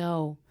to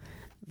know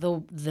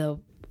the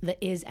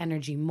is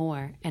energy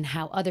more, and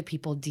how other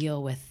people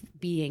deal with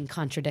being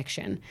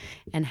contradiction,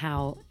 and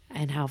how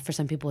for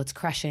some people it's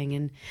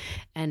crushing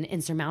and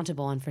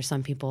insurmountable, and for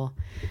some people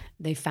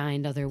they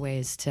find other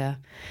ways to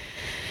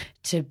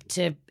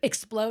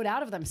explode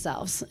out of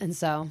themselves. And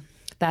so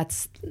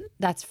that's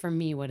for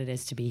me what it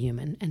is to be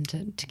human, and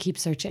to keep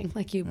searching,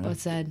 like you both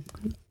said.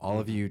 All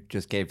of you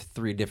just gave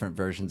 3 different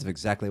versions of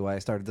exactly why I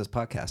started this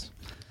podcast.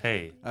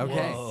 Hey,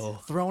 Okay. Whoa.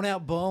 Thrown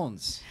out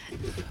bones.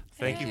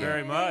 thank you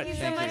very much. Thank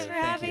you so much for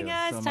having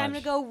us. so Time much.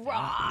 to go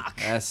rock.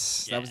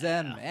 Yes, that was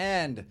them.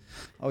 And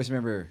always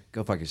remember,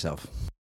 go fuck yourself.